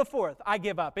 what's the fourth? I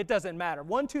give up. It doesn't matter.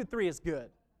 1, 2, 3 is good.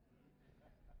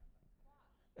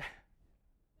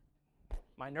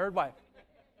 My nerd wife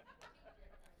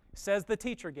says the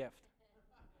teacher gift.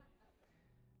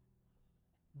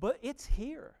 But it's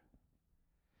here.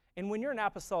 And when you're an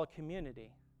apostolic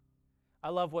community, I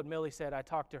love what Millie said. I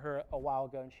talked to her a while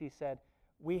ago, and she said,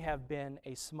 we have been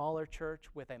a smaller church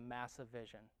with a massive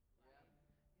vision.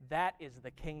 That is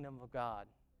the kingdom of God.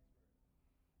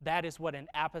 That is what an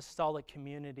apostolic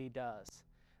community does.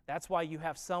 That's why you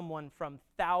have someone from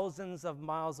thousands of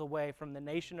miles away from the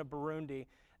nation of Burundi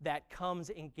that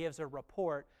comes and gives a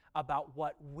report about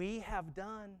what we have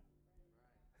done.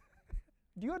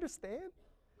 Do you understand?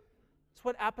 It's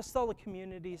what apostolic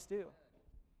communities do.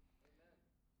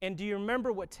 And do you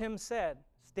remember what Tim said?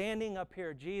 Standing up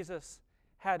here, Jesus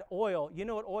had oil. You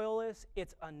know what oil is?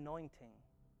 It's anointing.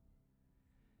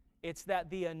 It's that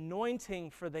the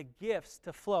anointing for the gifts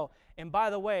to flow. And by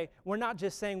the way, we're not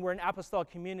just saying we're an apostolic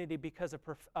community because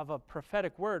of a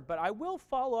prophetic word, but I will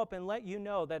follow up and let you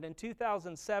know that in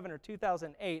 2007 or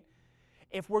 2008,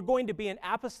 if we're going to be an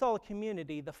apostolic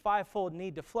community, the fivefold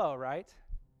need to flow, right?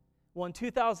 Well, in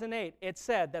 2008, it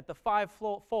said that the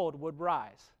fivefold would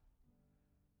rise.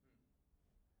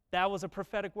 That was a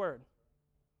prophetic word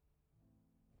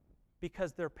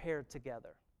because they're paired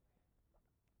together.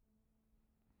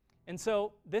 And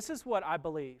so this is what I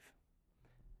believe.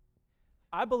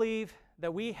 I believe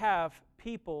that we have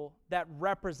people that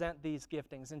represent these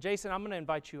giftings. And Jason, I'm going to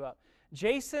invite you up.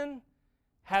 Jason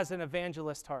has an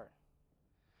evangelist heart.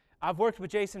 I've worked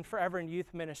with Jason forever in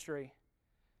youth ministry.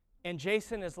 And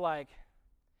Jason is like,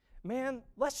 man,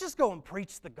 let's just go and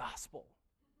preach the gospel.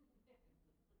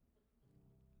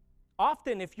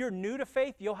 Often, if you're new to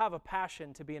faith, you'll have a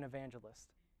passion to be an evangelist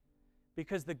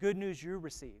because the good news you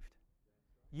received,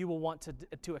 you will want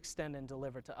to extend and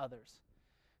deliver to others.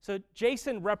 So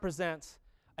Jason represents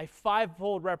a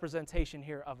fivefold representation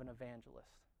here of an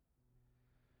evangelist.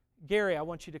 Gary, I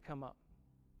want you to come up.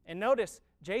 And notice,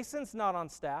 Jason's not on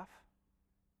staff,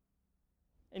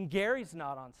 and Gary's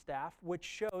not on staff, which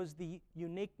shows the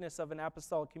uniqueness of an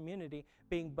apostolic community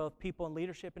being both people in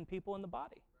leadership and people in the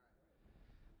body.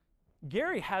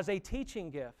 Gary has a teaching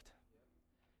gift.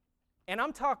 And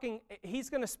I'm talking,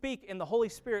 he's going to speak in the Holy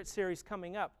Spirit series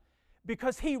coming up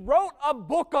because he wrote a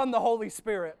book on the Holy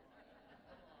Spirit.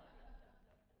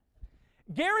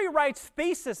 Gary writes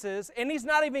theses and he's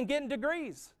not even getting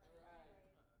degrees.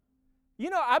 You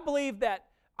know, I believe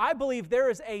there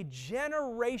is a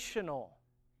generational,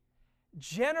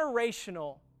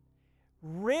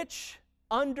 rich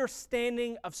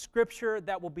understanding of Scripture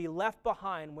that will be left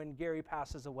behind when Gary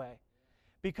passes away.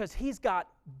 Because he's got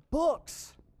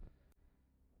books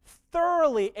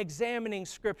thoroughly examining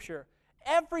Scripture.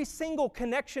 Every single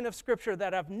connection of Scripture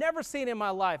that I've never seen in my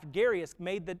life, Gary has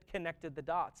connected the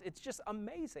dots. It's just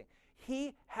amazing.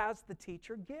 He has the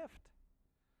teacher gift.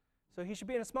 So he should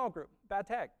be in a small group. Bad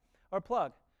tag or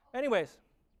plug. Anyways,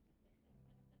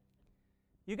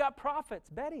 you got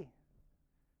prophets, Betty.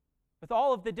 With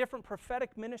all of the different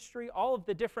prophetic ministry, all of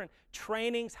the different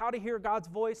trainings, how to hear God's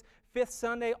voice, Fifth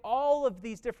Sunday, all of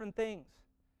these different things.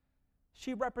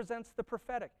 She represents the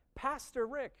prophetic. Pastor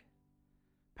Rick,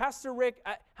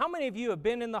 how many of you have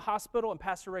been in the hospital and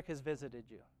Pastor Rick has visited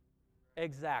you?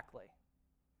 Exactly.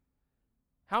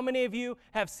 How many of you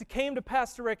have came to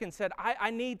Pastor Rick and said,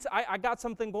 I got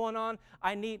something going on,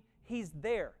 he's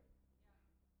there.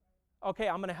 Okay,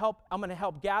 I'm going to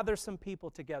help gather some people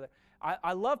together.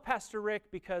 I love Pastor Rick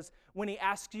because when he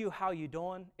asks you how you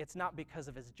doing, it's not because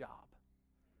of his job.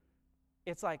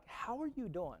 It's like, how are you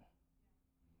doing?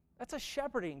 That's a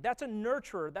shepherding. That's a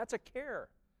nurturer. That's a care.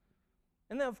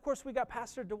 And then, of course, we got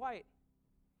Pastor Dwight.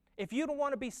 If you don't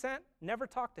want to be sent, never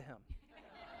talk to him.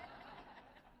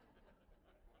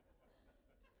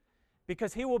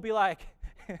 Because he will be like,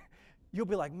 you'll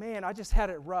be like, man, I just had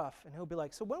it rough. And he'll be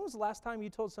like, so when was the last time you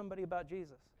told somebody about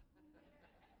Jesus?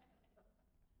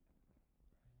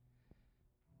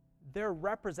 They're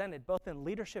represented both in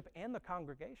leadership and the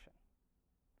congregation.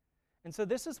 And so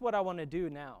this is what I want to do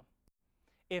now,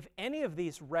 if any of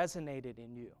these resonated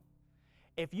in you,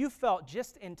 if you felt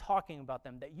just in talking about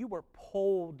them that you were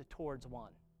pulled towards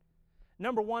one,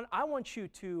 number one, I want you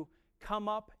to come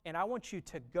up and I want you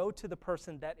to go to the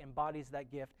person that embodies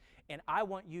that gift, and I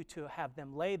want you to have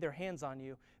them lay their hands on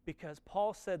you, because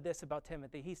Paul said this about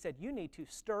Timothy. He said, you need to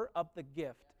stir up the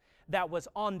gift that was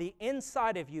on the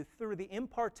inside of you through the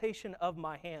impartation of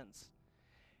my hands.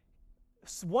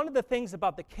 One of the things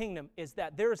about the kingdom is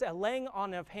that there's a laying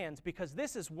on of hands, because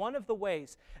this is one of the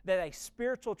ways that a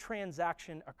spiritual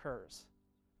transaction occurs.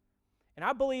 And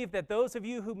I believe that those of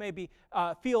you who maybe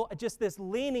feel just this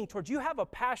leaning towards, you have a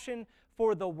passion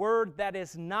for the word that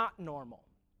is not normal.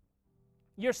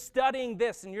 You're studying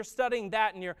this and you're studying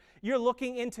that and you're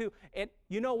looking into it.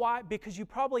 You know why? Because you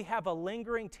probably have a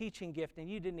lingering teaching gift and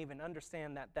you didn't even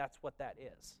understand that that's what that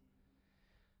is.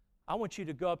 I want you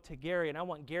to go up to Gary, and I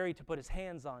want Gary to put his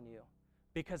hands on you,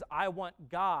 because I want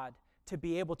God to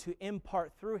be able to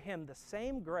impart through him the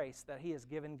same grace that he has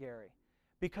given Gary,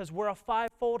 because we're a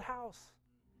fivefold house.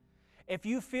 If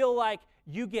you feel like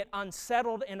you get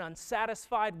unsettled and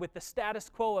unsatisfied with the status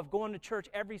quo of going to church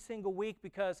every single week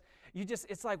because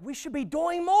it's like, we should be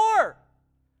doing more.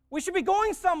 We should be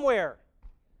going somewhere.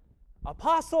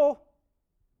 Apostle,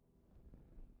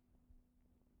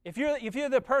 if you're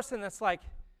the person that's like,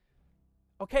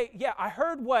 okay, yeah, I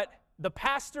heard what the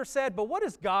pastor said, but what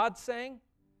is God saying?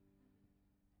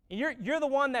 And you're the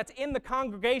one that's in the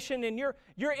congregation, and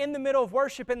you're in the middle of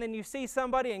worship, and then you see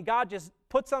somebody and God just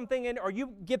put something in, or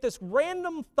you get this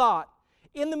random thought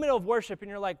in the middle of worship, and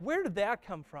you're like, where did that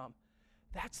come from?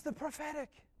 That's the prophetic.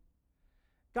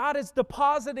 God is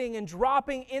depositing and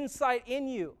dropping insight in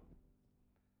you.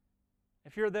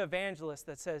 If you're the evangelist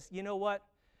that says, you know what?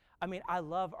 I mean, I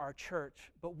love our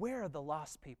church, but where are the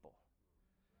lost people?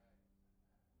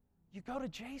 You go to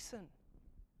Jason,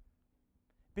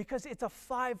 because it's a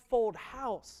fivefold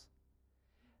house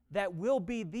that will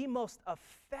be the most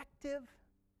effective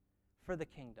for the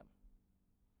kingdom.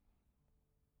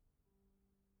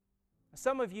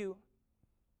 Some of you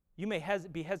may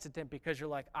be hesitant because you're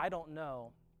like, I don't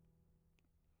know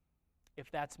if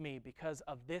that's me because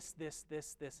of this,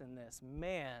 and this.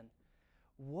 Man,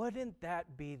 wouldn't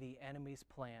that be the enemy's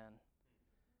plan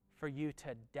for you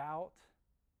to doubt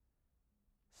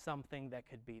something that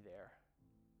could be there?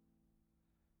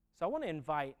 So I want to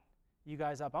invite you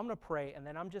guys up. I'm going to pray, and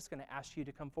then I'm just going to ask you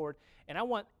to come forward. And I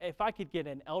want, if I could get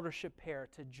an eldership pair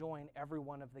to join every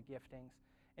one of the giftings.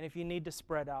 And if you need to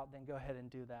spread out, then go ahead and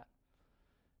do that.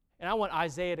 And I want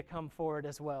Isaiah to come forward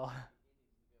as well.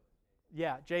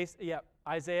 Yeah, Jason, yep.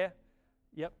 Isaiah,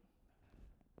 yep.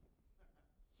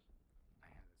 I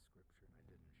had a scripture I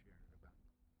didn't share about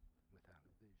without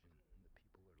a vision, the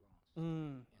people are lost.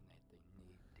 And they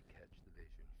need to catch the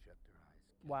vision, shut their eyes,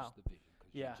 catch the vision, because you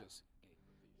just gave the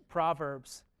vision.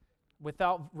 Proverbs,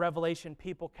 without revelation,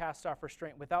 people cast off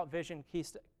restraint. Without vision,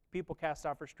 people cast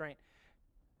off restraint.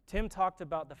 Tim talked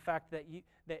about the fact that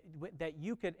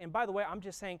you could, and by the way, I'm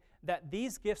just saying that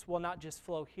these gifts will not just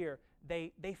flow here.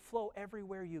 They flow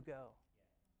everywhere you go.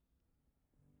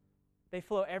 They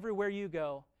flow everywhere you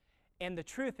go. And the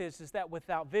truth is that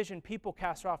without vision, people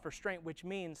cast off restraint, which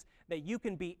means that you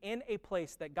can be in a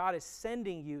place that God is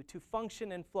sending you to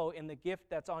function and flow in the gift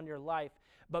that's on your life,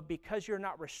 but because you're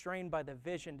not restrained by the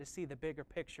vision to see the bigger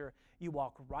picture, you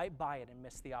walk right by it and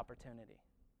miss the opportunity.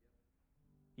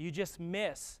 You just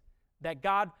miss that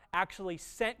God actually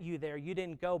sent you there. You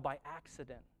didn't go by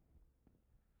accident.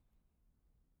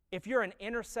 If you're an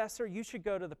intercessor, you should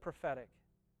go to the prophetic,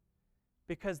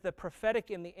 because the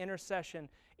prophetic in the intercession,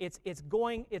 it's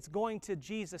going to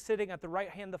Jesus sitting at the right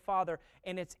hand of the Father,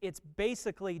 and it's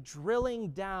basically drilling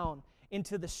down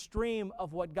into the stream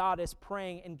of what God is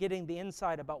praying and getting the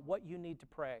insight about what you need to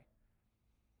pray.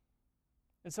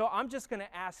 And so I'm just going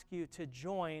to ask you to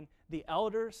join the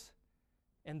elders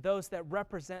and those that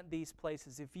represent these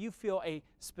places. If you feel a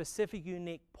specific,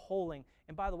 unique pulling,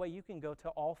 and by the way, you can go to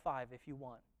all 5 if you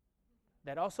want.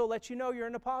 That also lets you know you're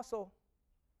an apostle.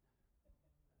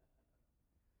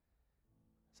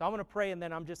 So I'm going to pray, and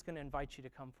then I'm just going to invite you to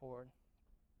come forward.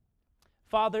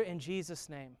 Father, in Jesus'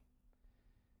 name,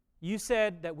 you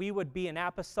said that we would be an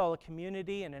apostolic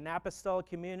community, and an apostolic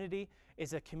community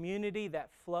is a community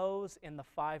that flows in the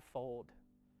fivefold,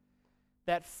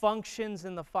 that functions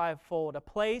in the fivefold, a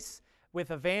place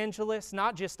with evangelists,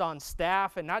 not just on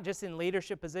staff and not just in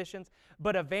leadership positions,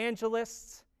 but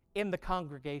evangelists in the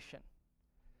congregation,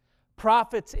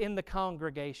 prophets in the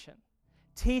congregation,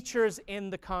 teachers in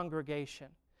the congregation,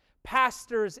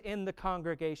 pastors in the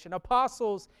congregation,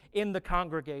 apostles in the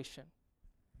congregation.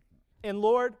 And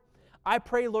Lord, I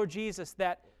pray, Lord Jesus,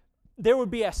 that there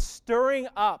would be a stirring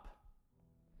up.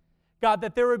 God,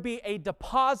 that there would be a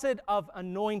deposit of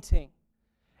anointing.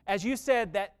 As you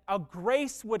said, that a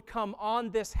grace would come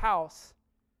on this house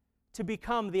to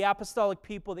become the apostolic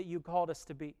people that you called us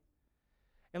to be.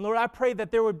 And Lord, I pray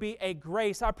that there would be a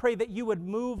grace. I pray that you would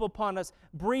move upon us,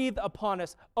 breathe upon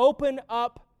us, open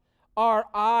up our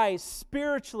eyes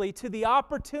spiritually to the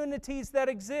opportunities that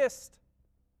exist,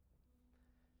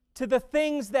 to the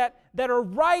things that are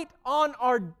right on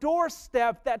our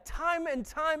doorstep, that time and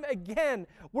time again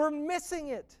we're missing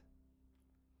it.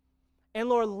 And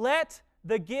Lord, let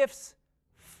the gifts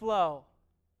flow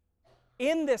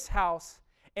in this house,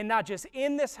 and not just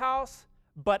in this house,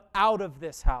 but out of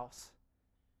this house.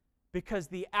 Because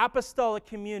the apostolic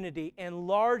community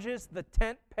enlarges the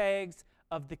tent pegs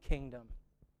of the kingdom.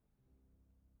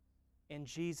 In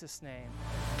Jesus' name.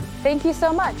 Thank you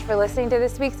so much for listening to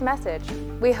this week's message.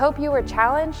 We hope you were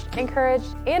challenged,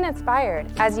 encouraged, and inspired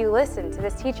as you listened to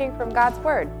this teaching from God's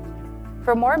Word.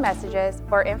 For more messages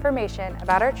or information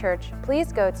about our church,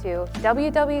 please go to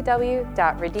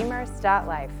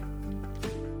www.redeemers.life.